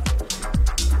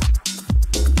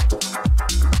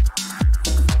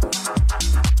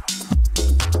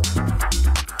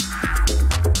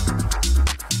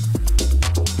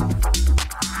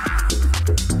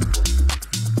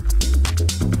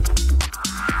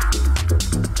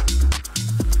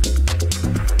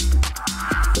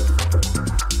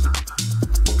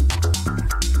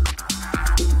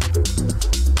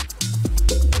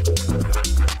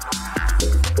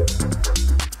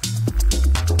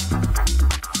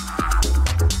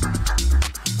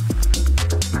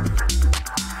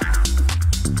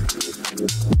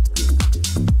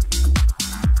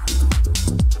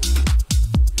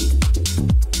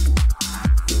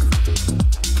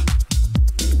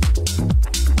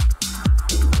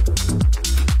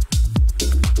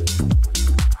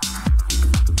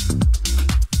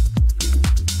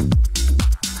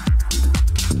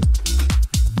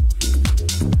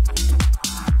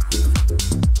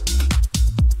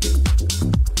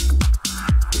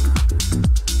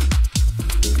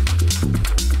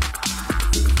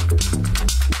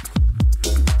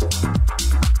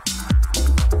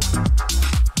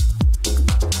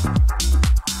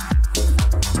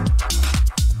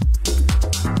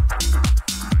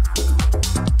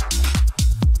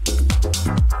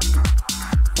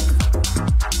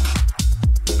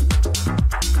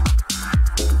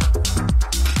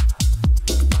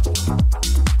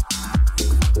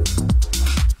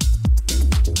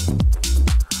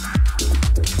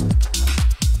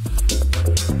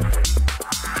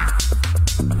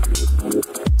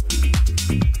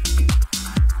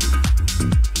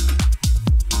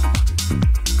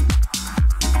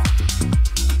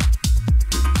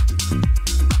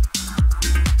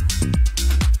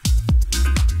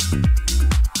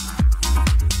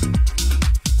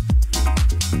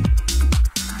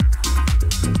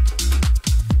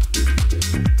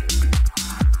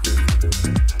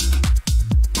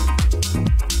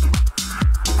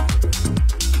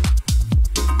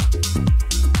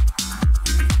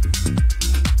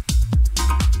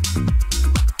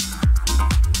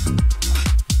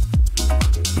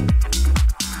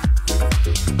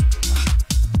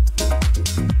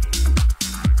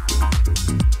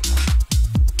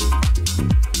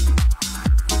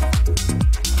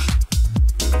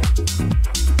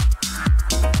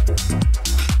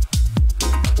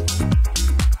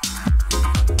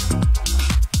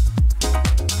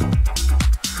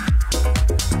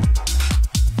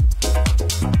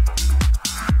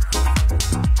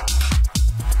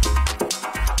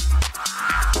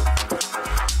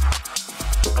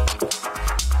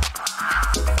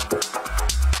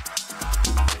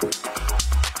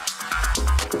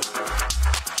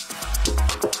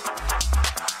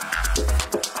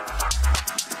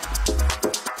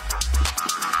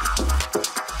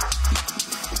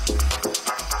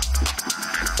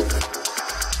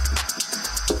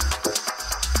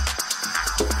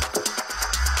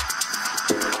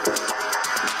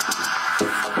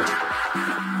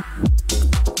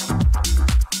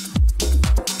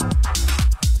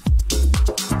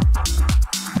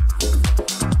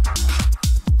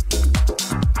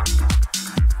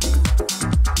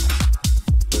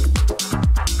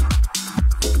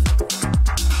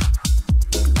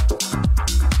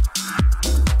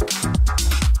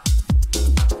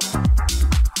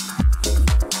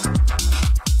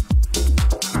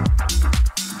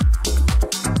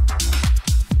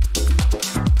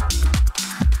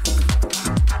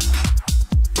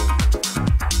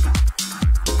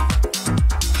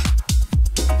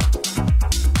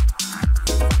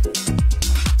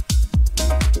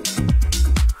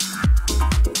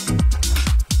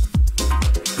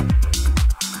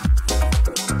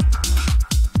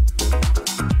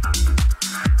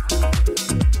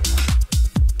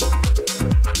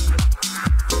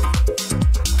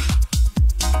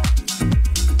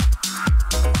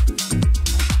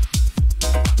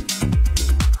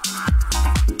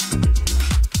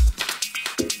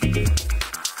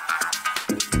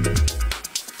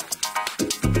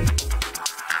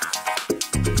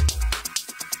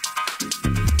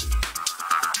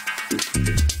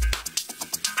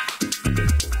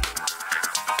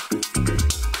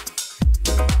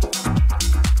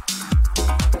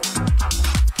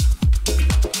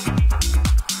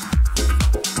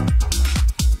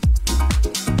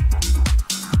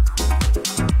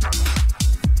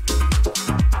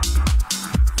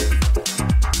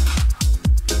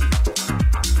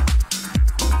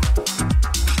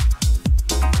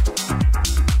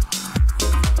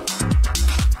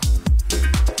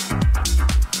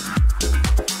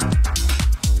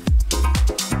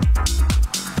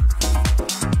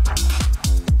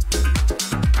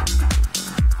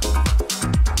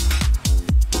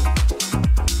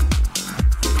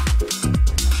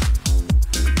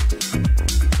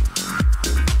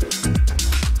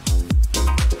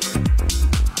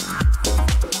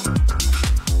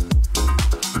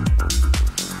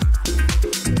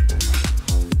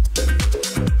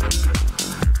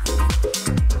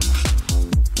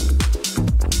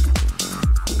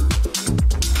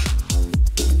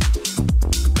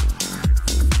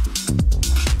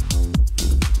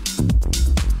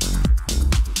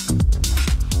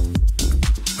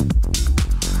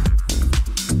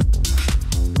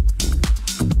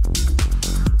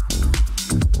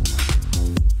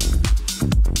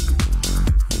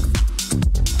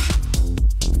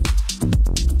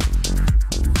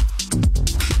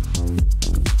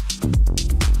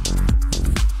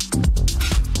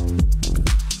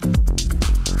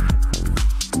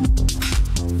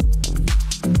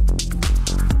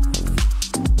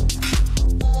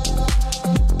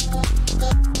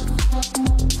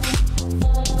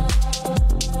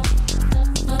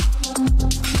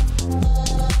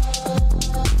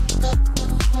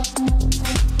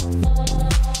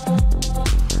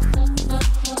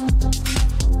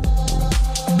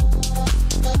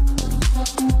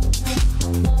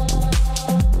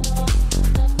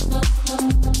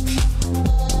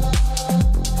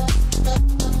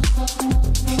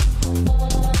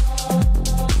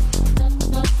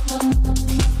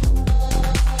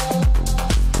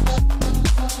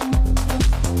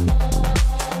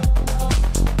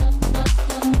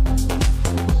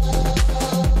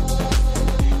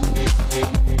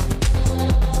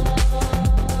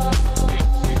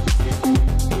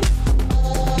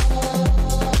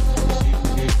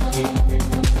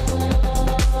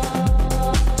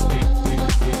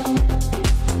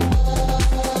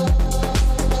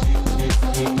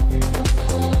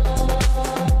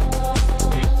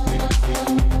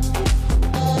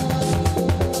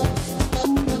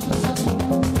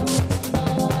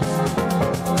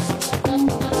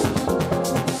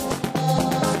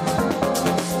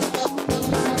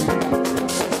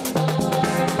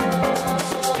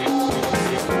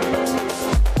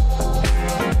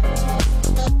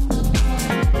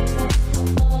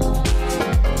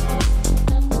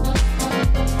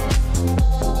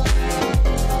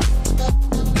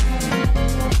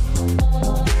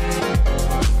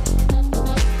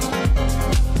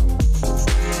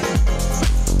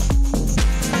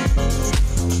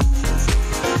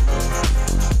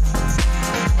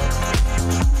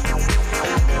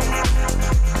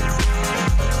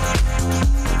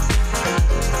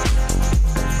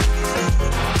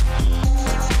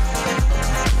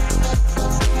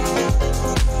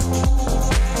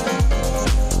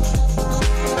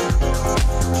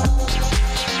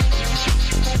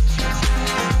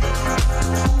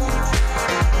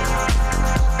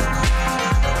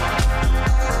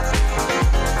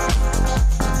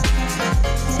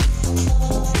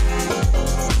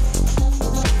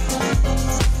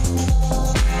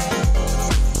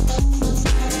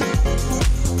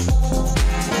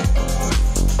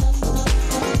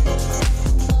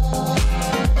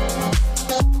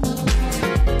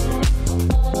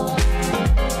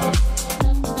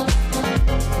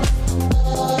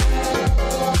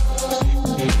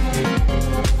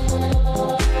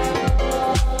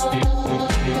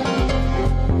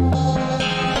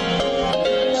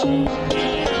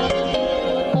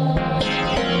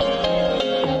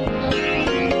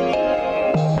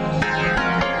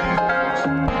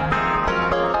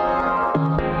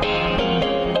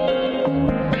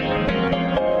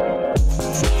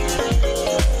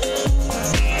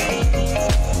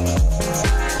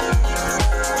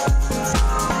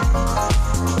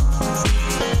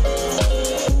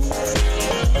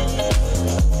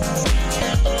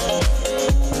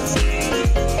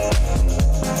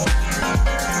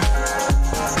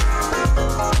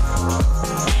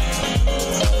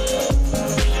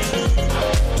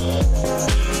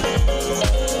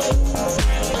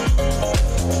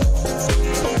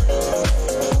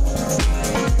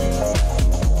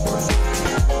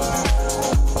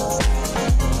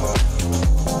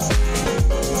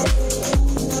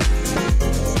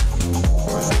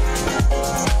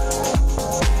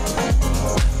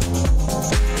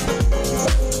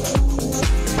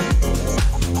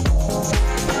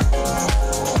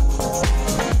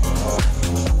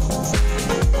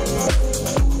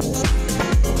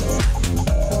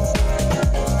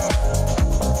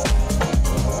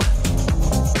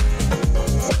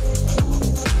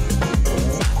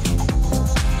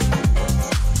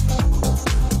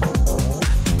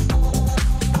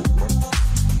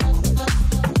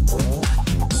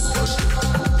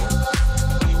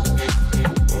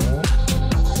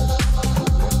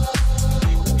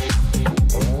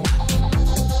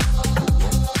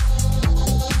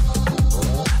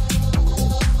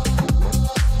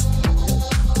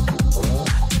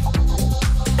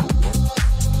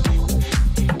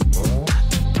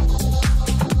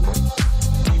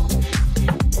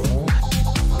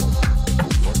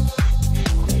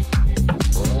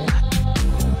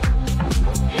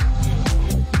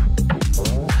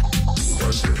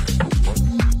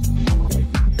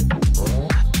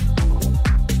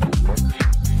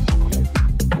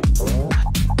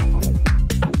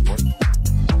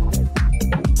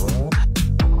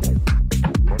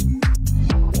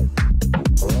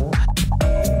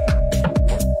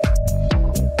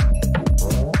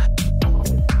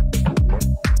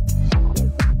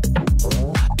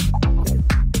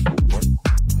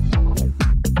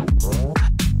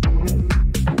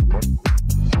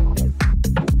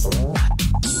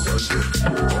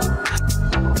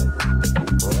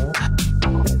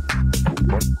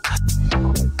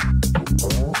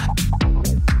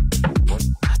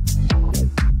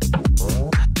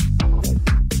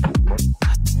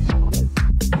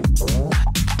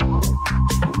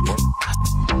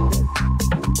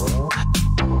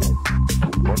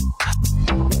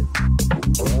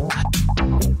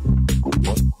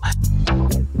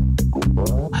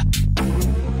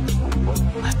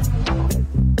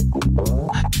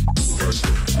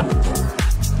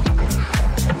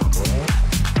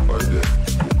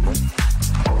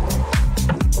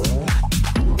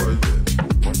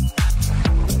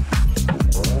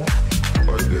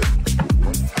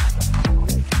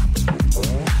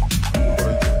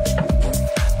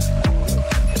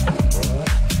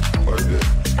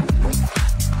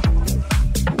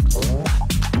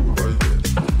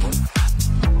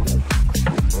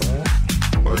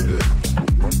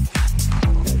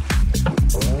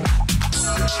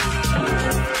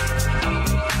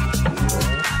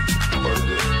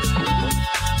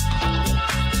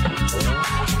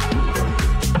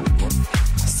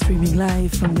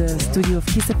 live from the studio of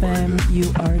KissFM.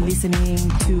 You are listening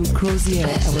to Crozier,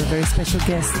 our very special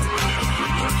guest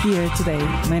here today.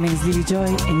 My name is LILI JOY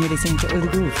and you're listening to Eau De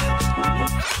Groove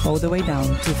all the way down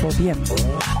to 4 p.m.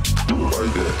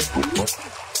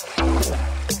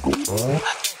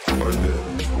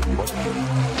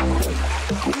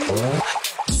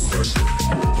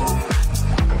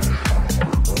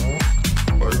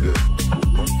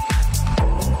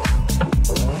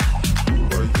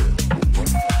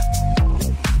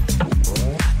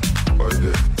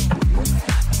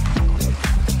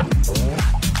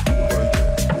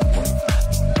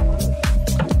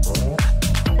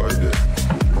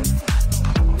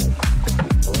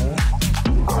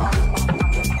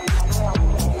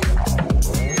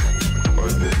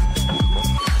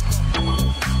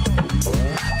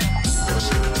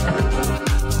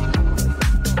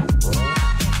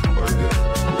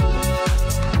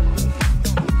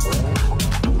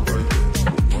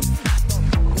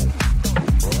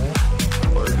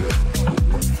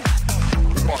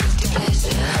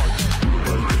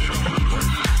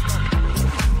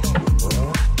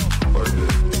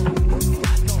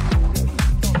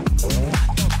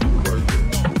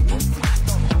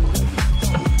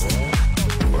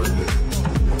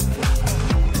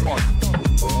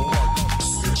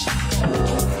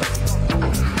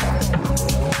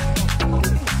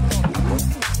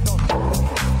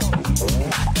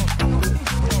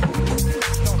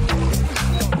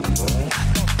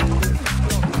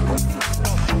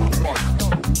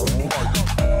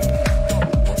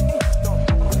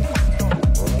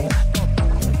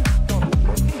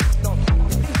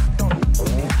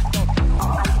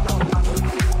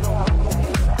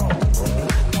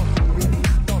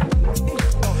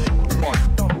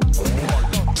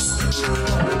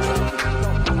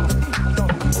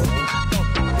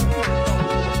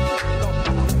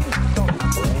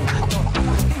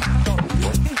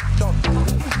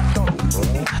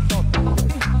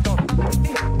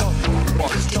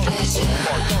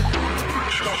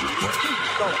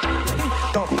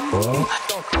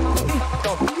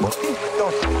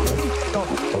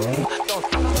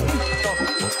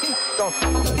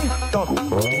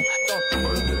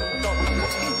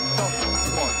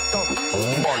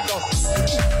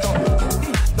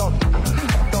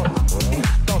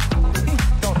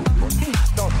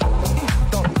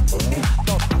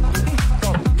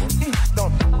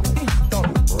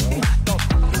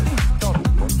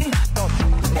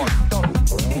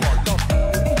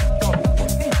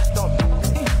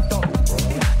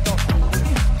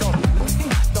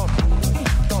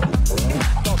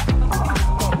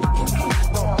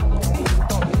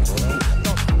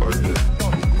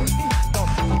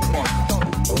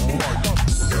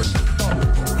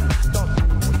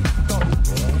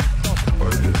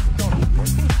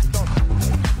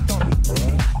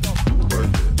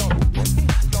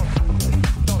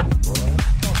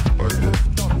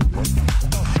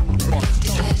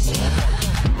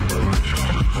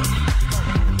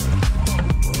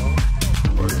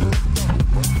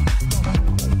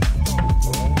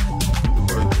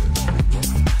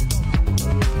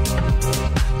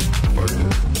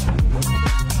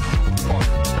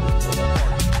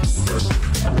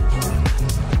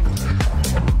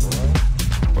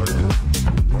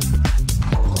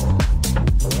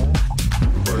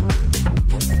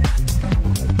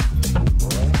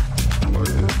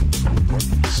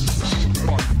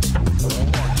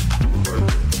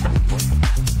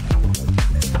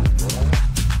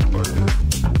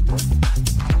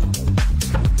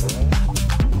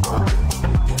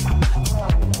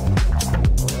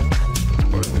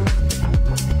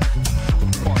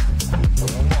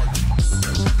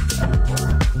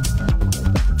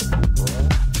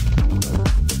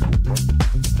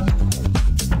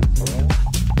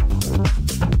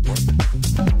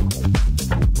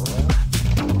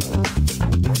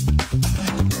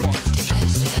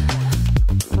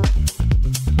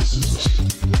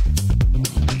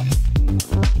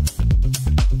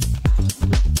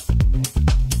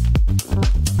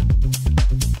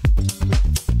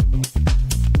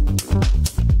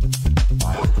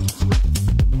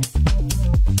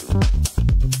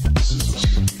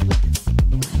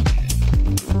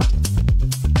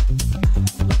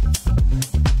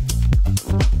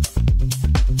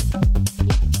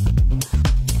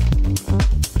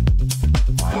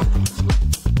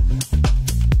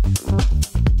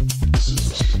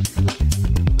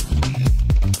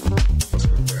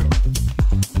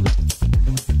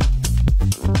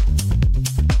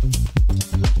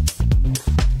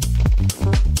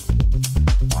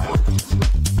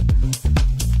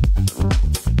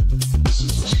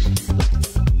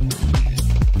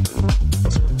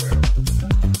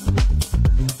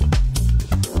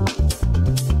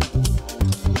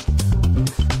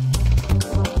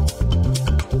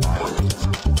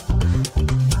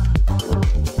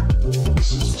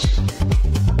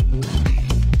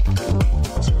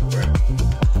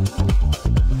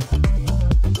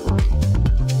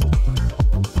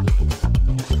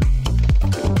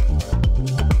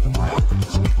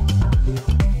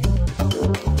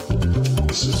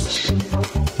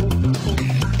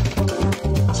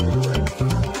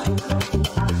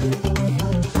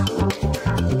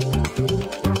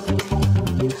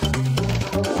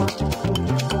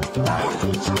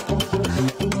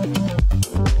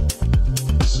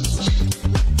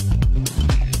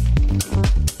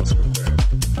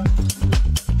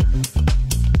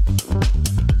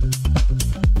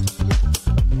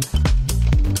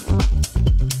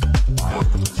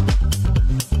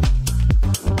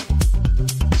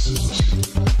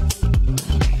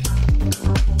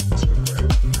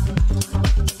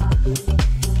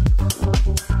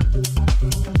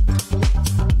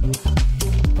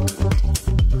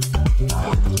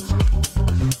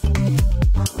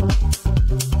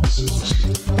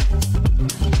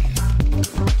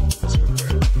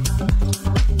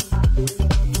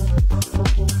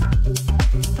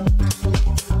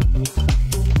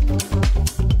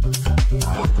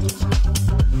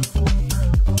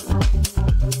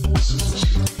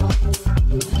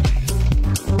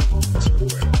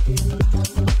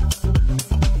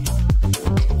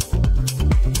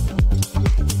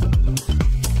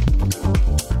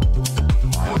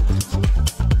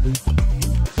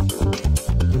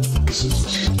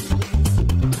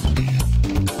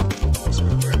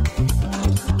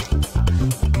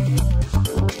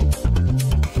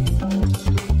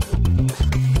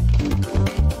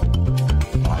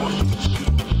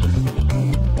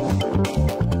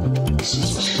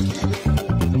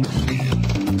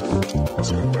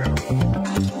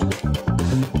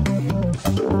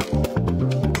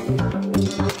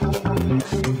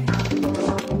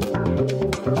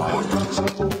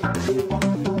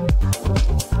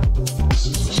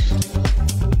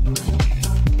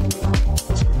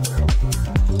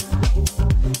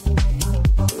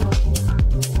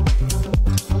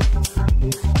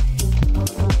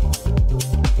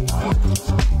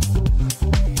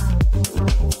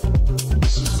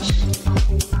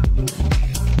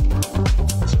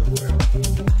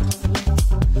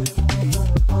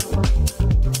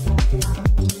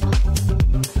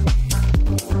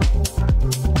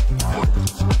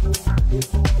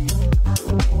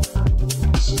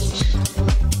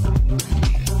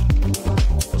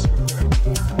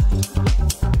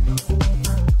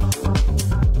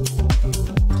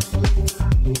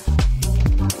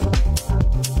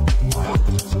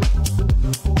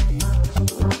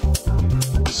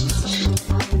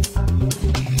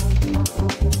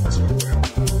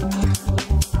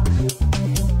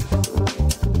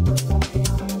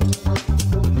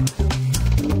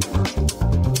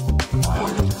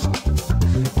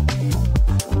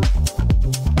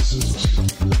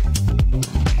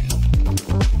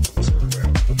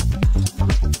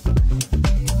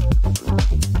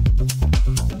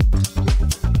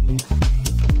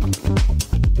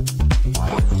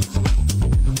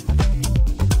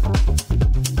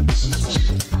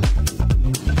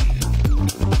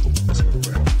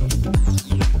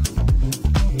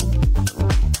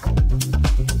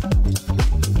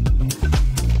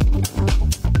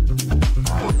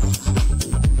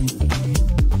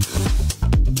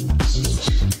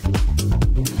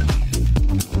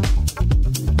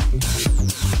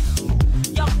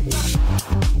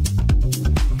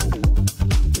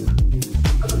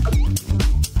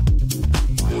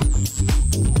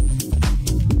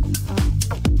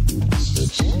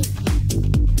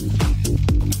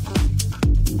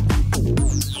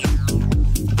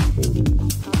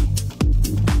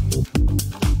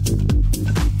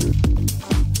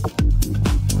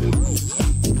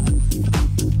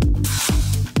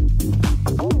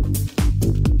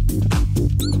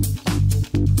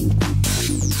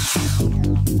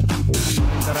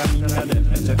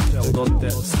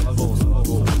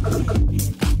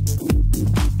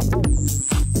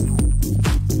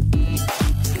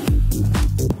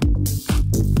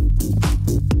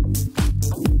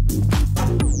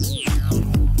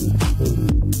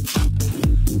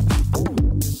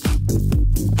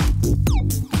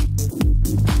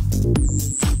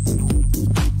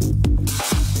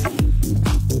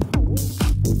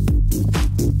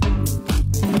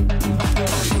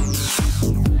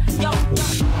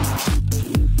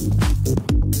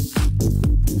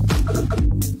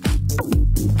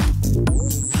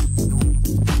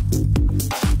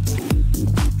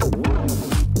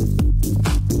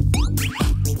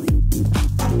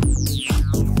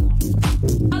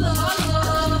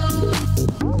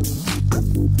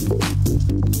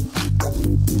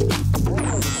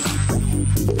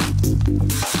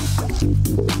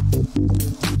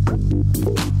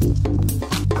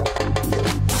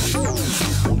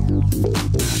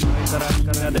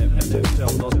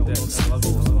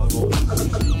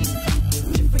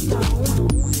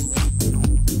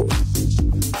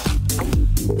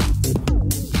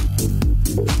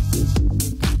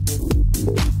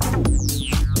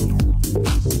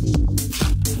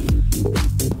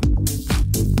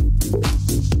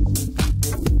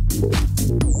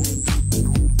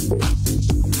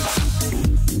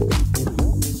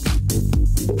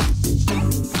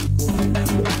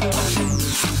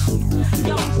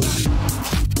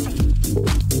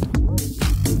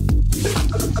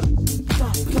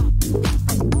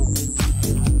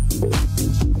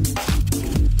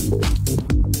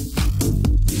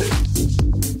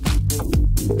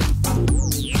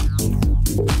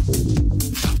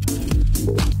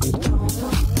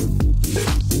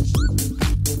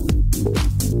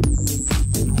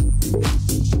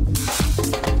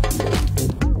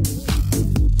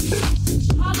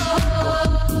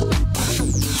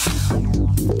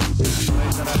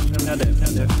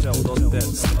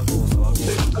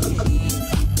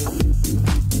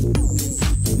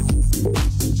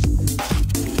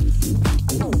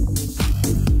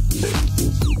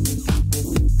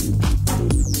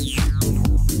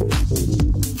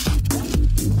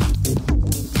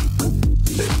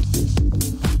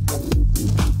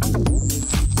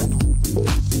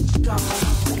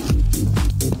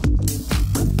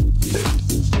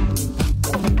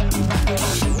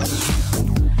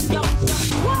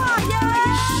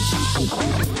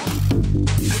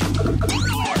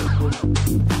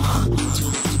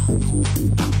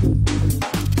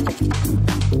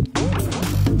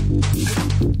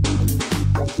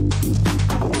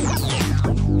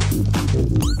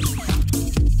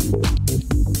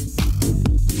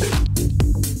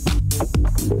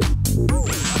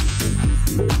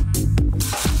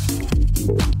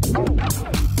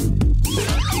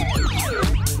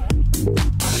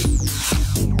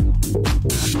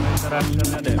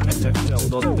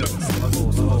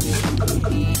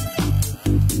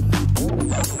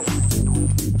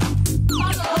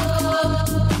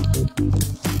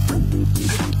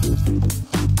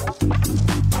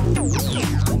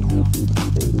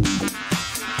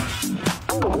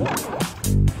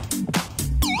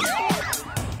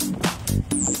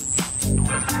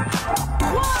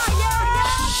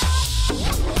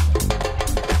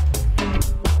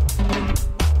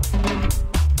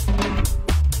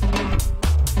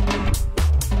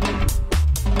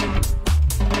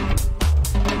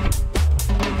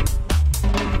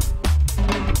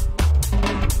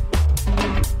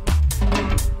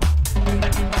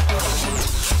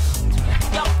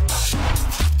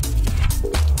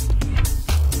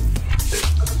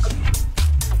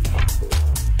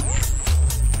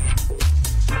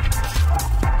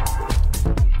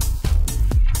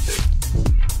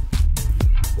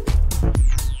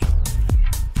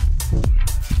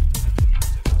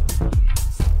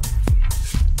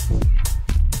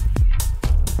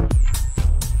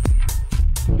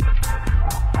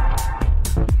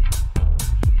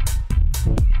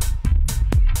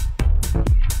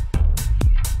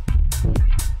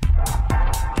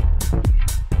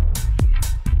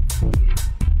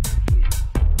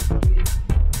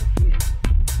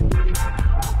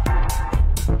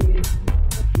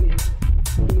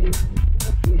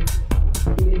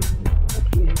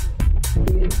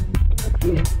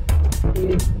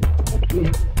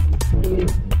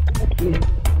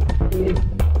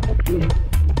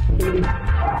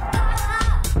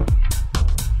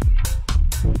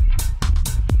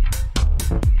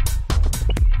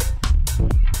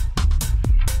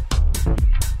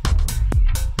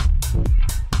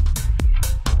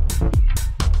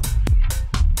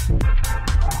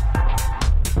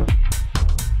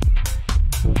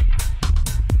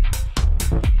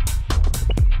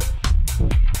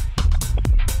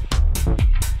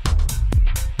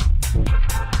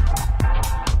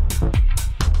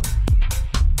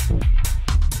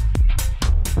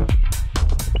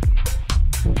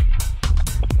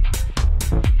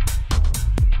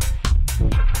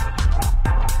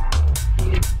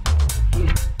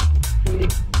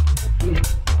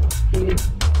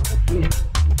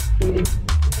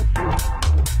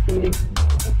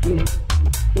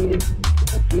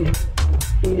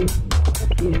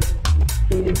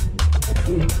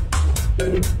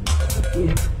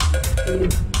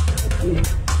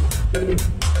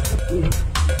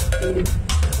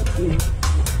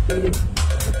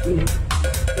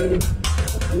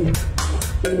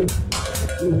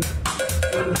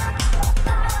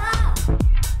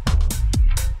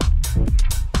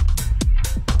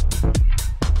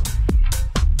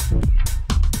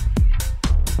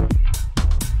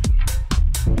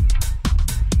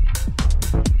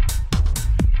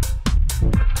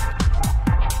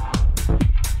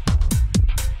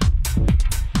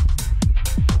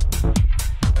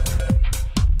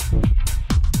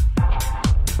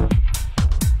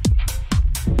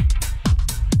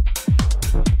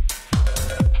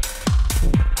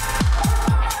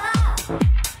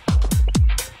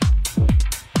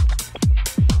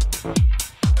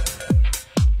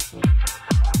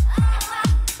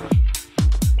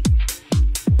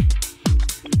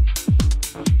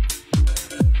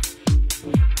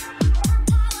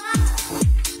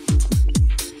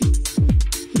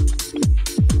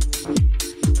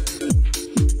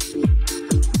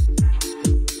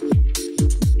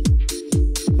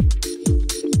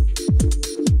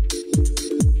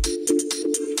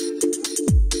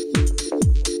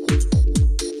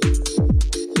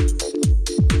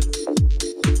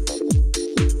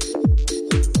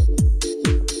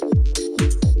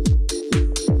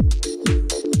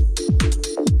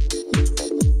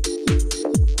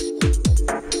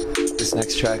 This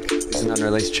next track is an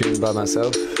unreleased tune by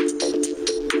myself.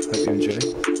 Hope you enjoy.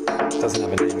 Doesn't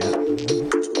have a name yet.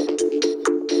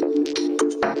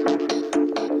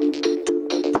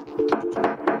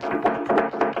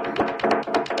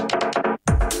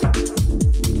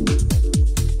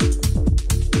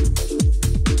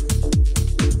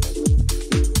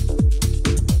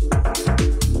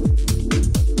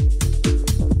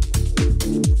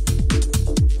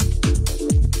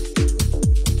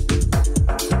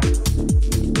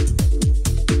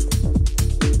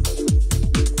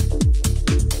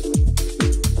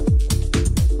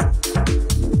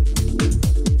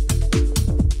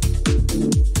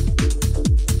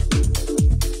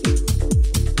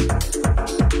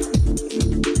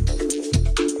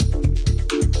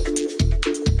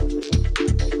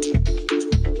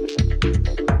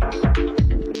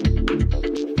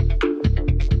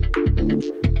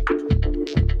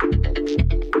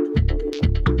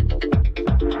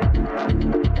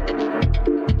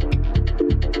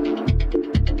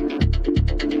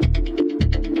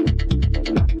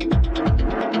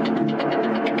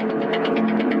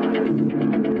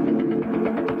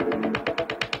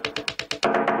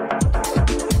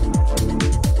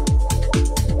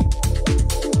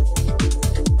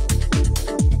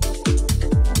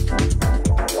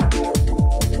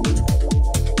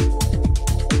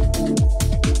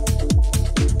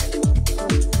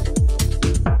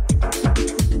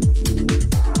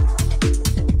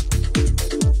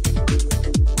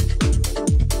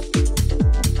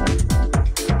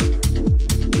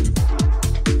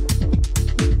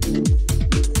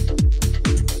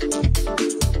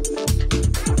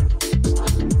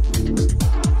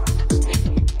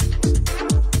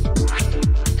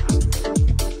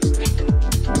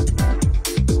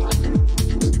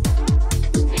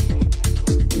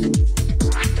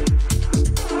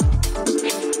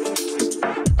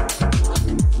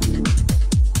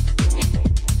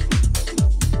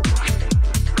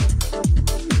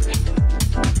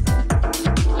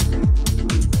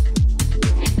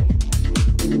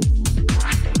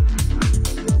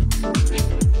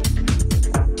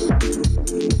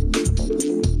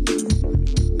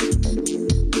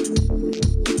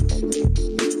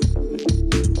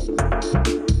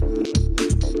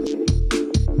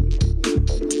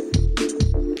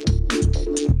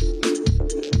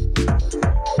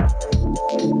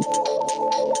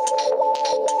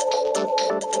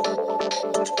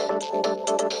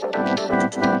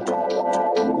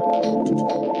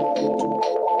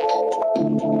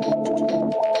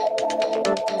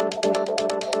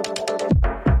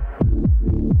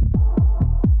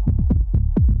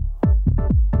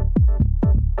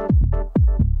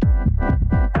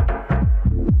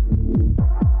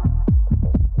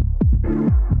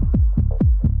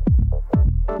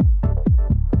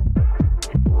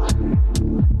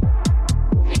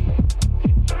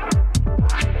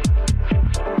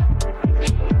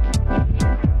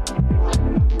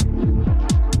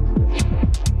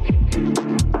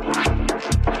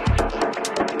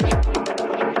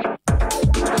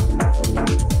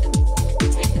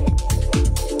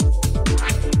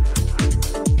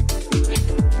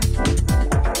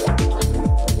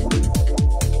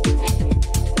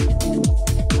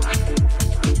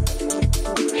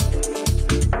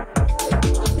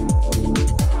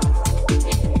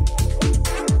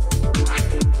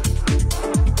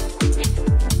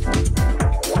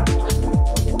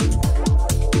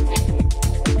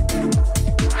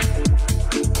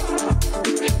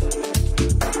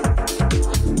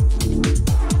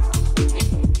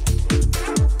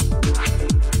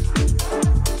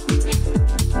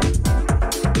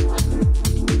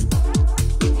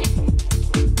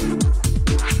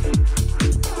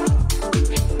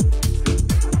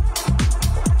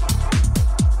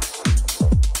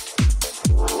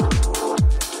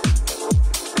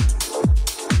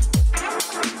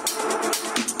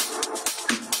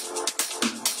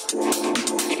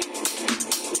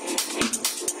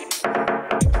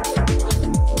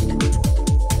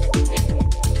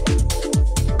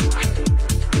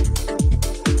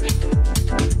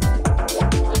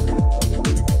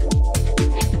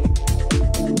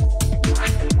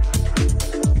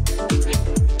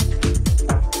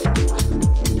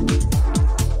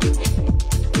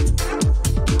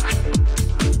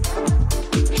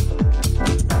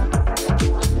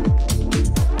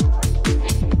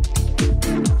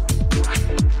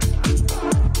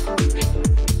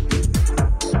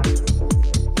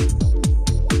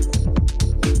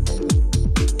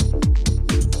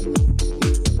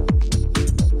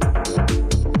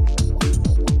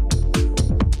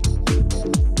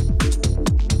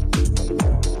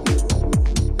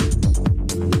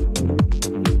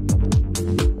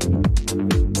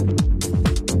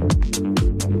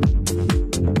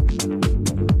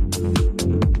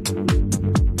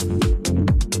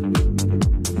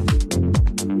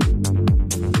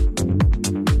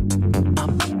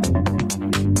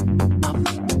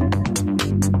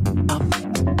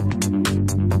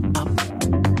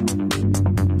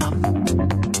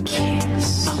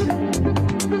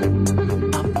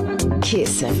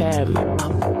 KissFM.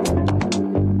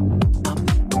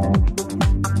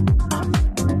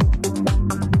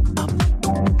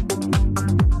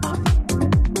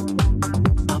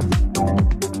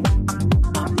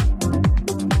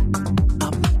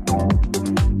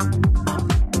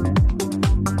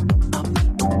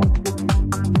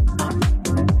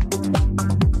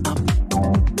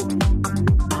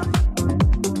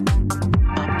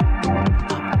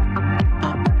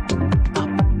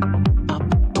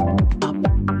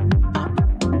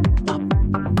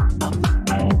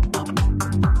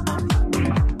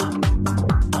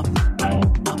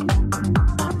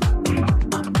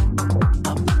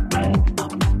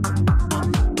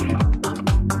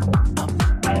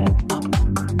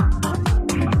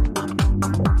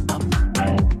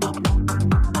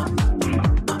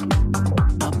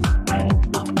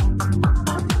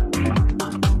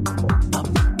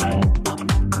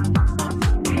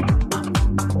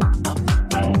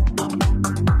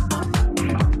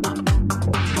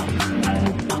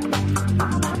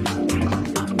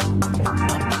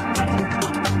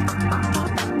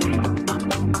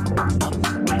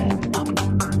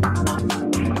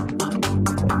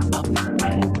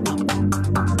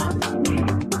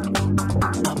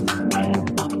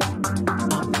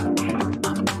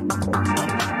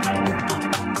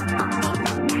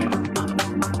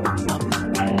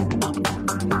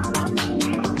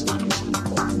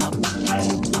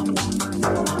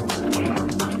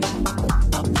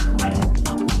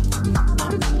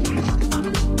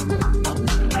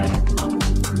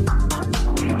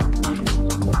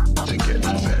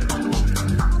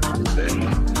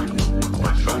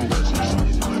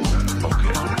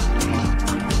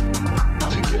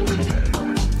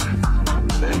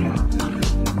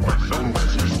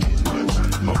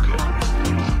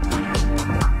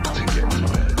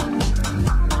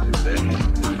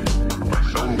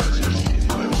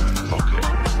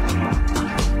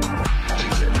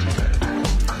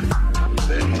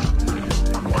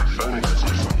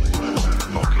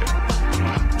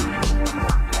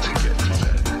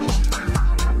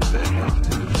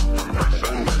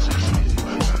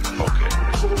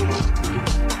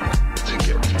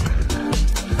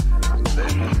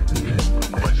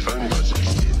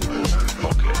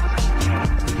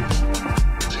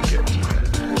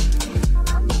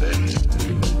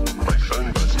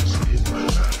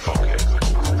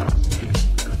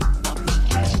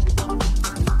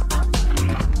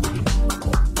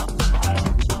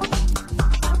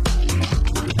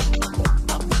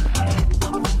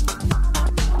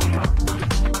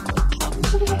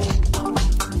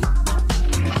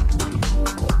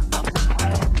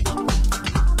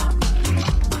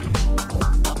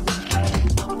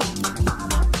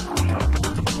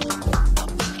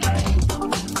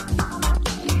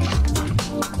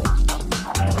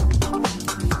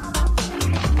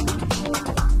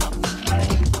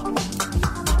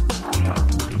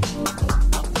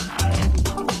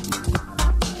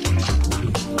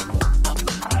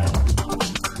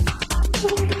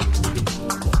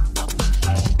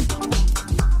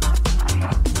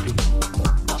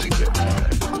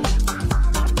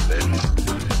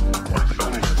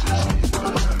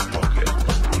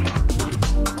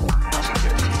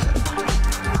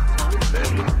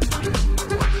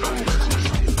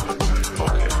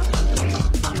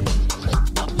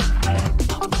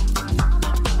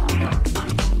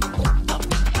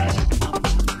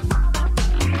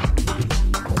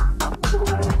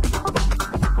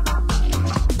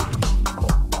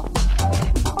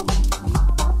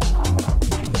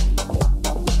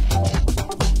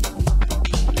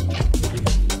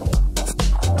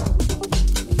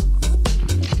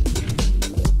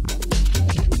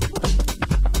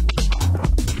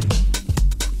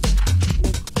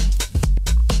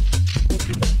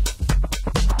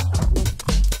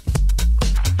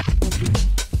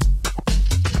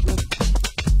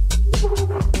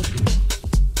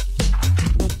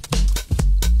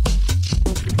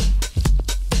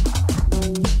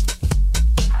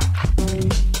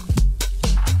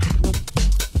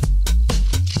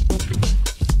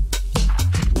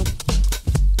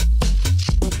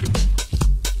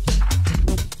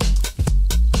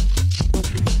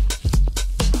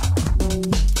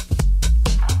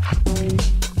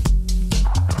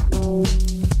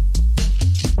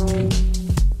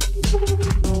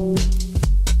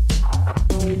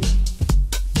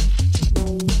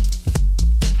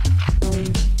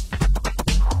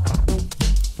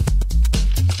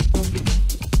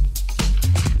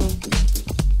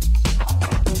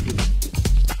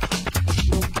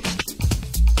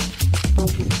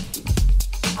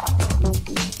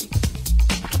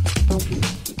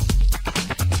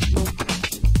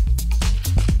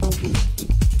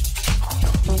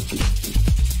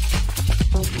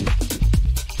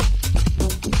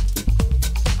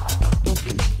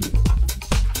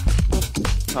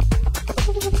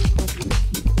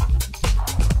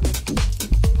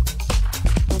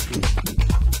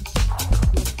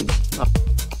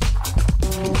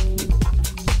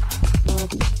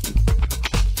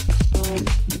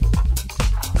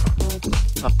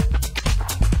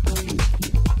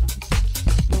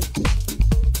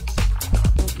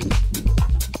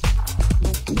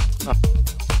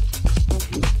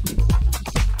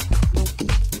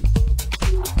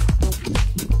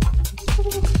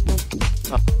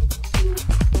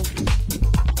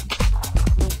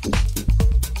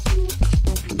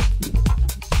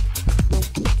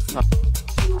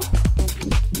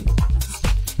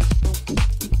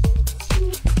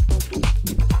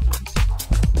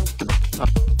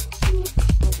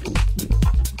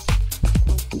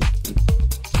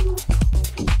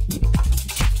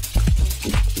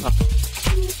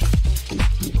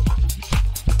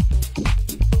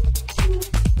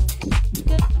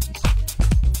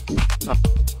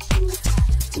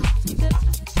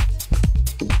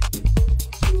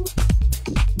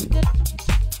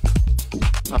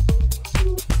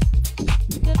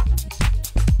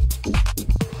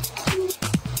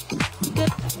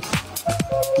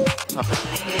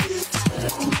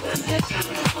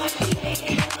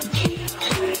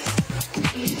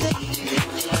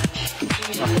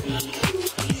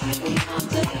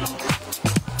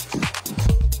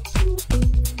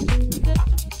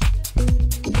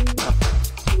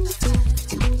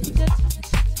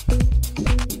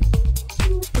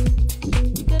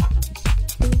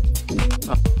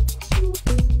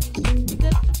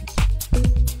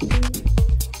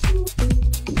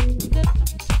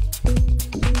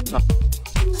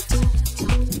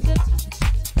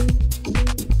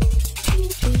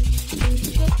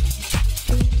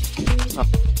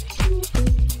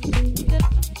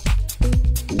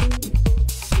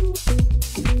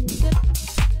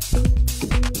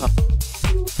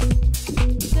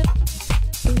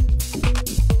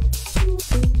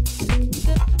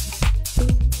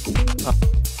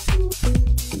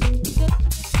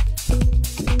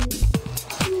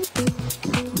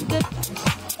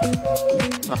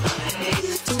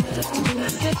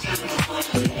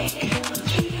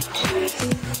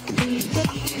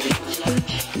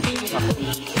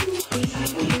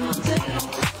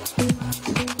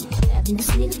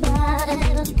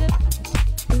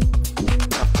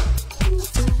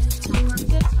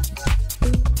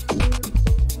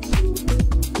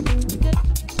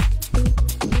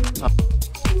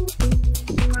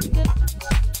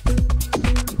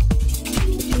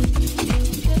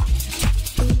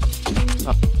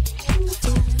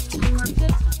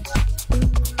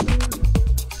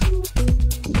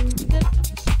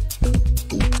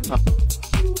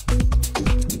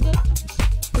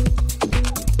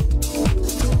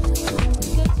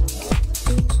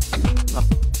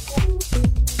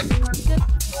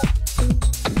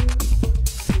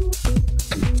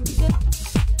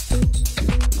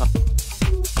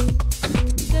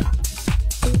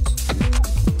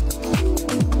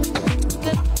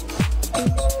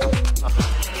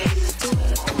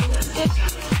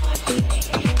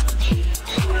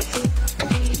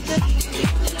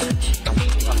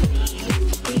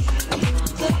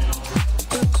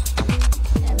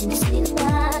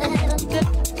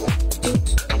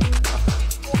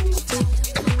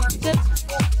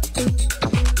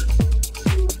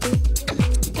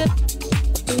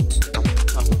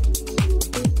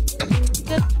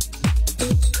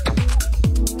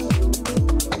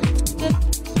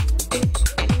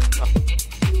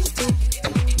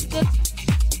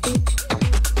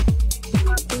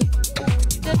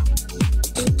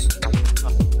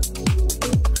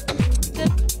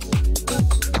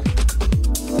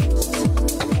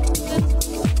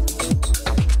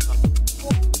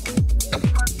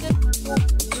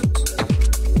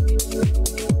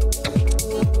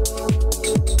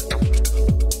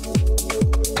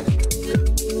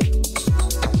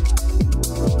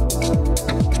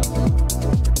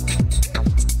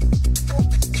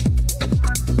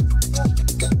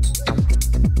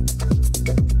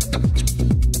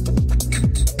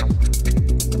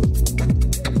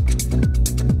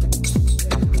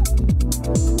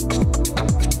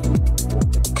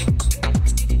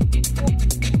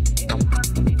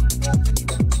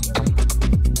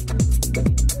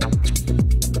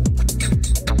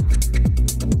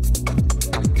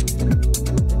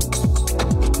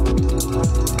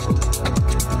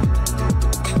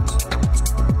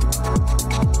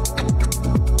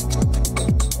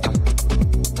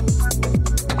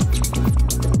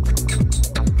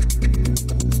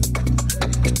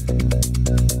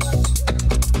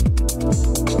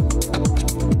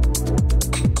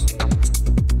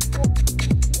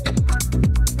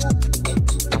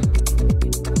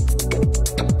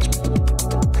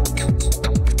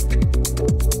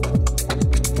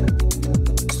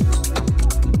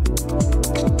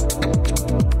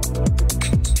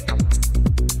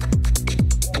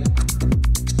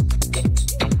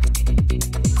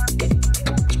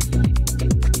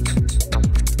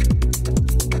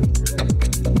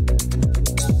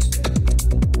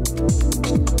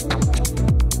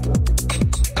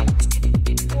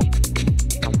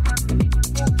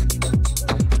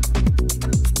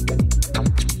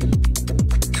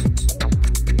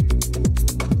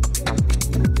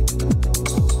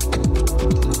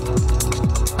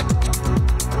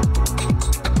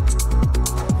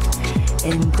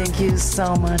 And thank you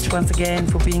so much once again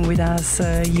for being with us.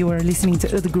 You are listening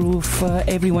to Eau De Groove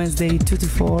every Wednesday 2 to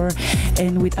 4,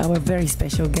 and with our very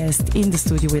special guest in the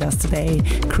studio with us today,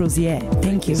 Crozier.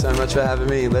 Thank you so much for having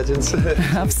me, legends.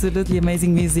 Absolutely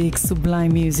amazing music,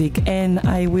 sublime music. And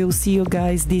I will see you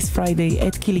guys this Friday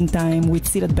at Killing Time with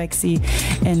Silat Beksi,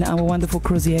 and our wonderful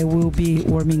Crozier will be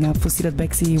warming up for Silat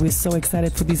Beksi. We're so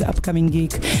excited for this upcoming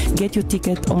gig. Get your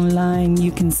ticket online.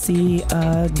 You can see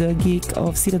the gig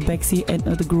of Silat Beksi and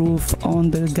Eau De Groove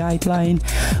on the guideline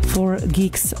for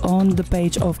gigs on the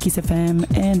page of KissFM.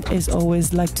 And as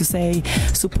always, like to say,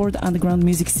 support the underground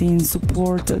music scene,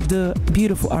 support the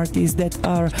beautiful artists that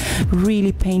are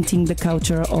really painting the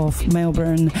culture of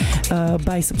Melbourne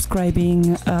by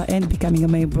subscribing and becoming a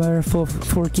member for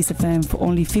KissFM. For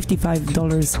only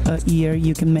 $55 a year,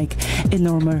 you can make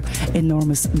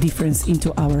enormous difference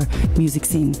into our music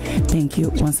scene. Thank you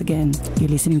once again. You're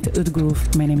listening to Eau De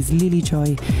Groove. My name is LILI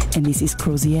JOY, and this is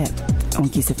Crozier on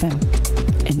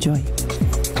KissFM. Enjoy.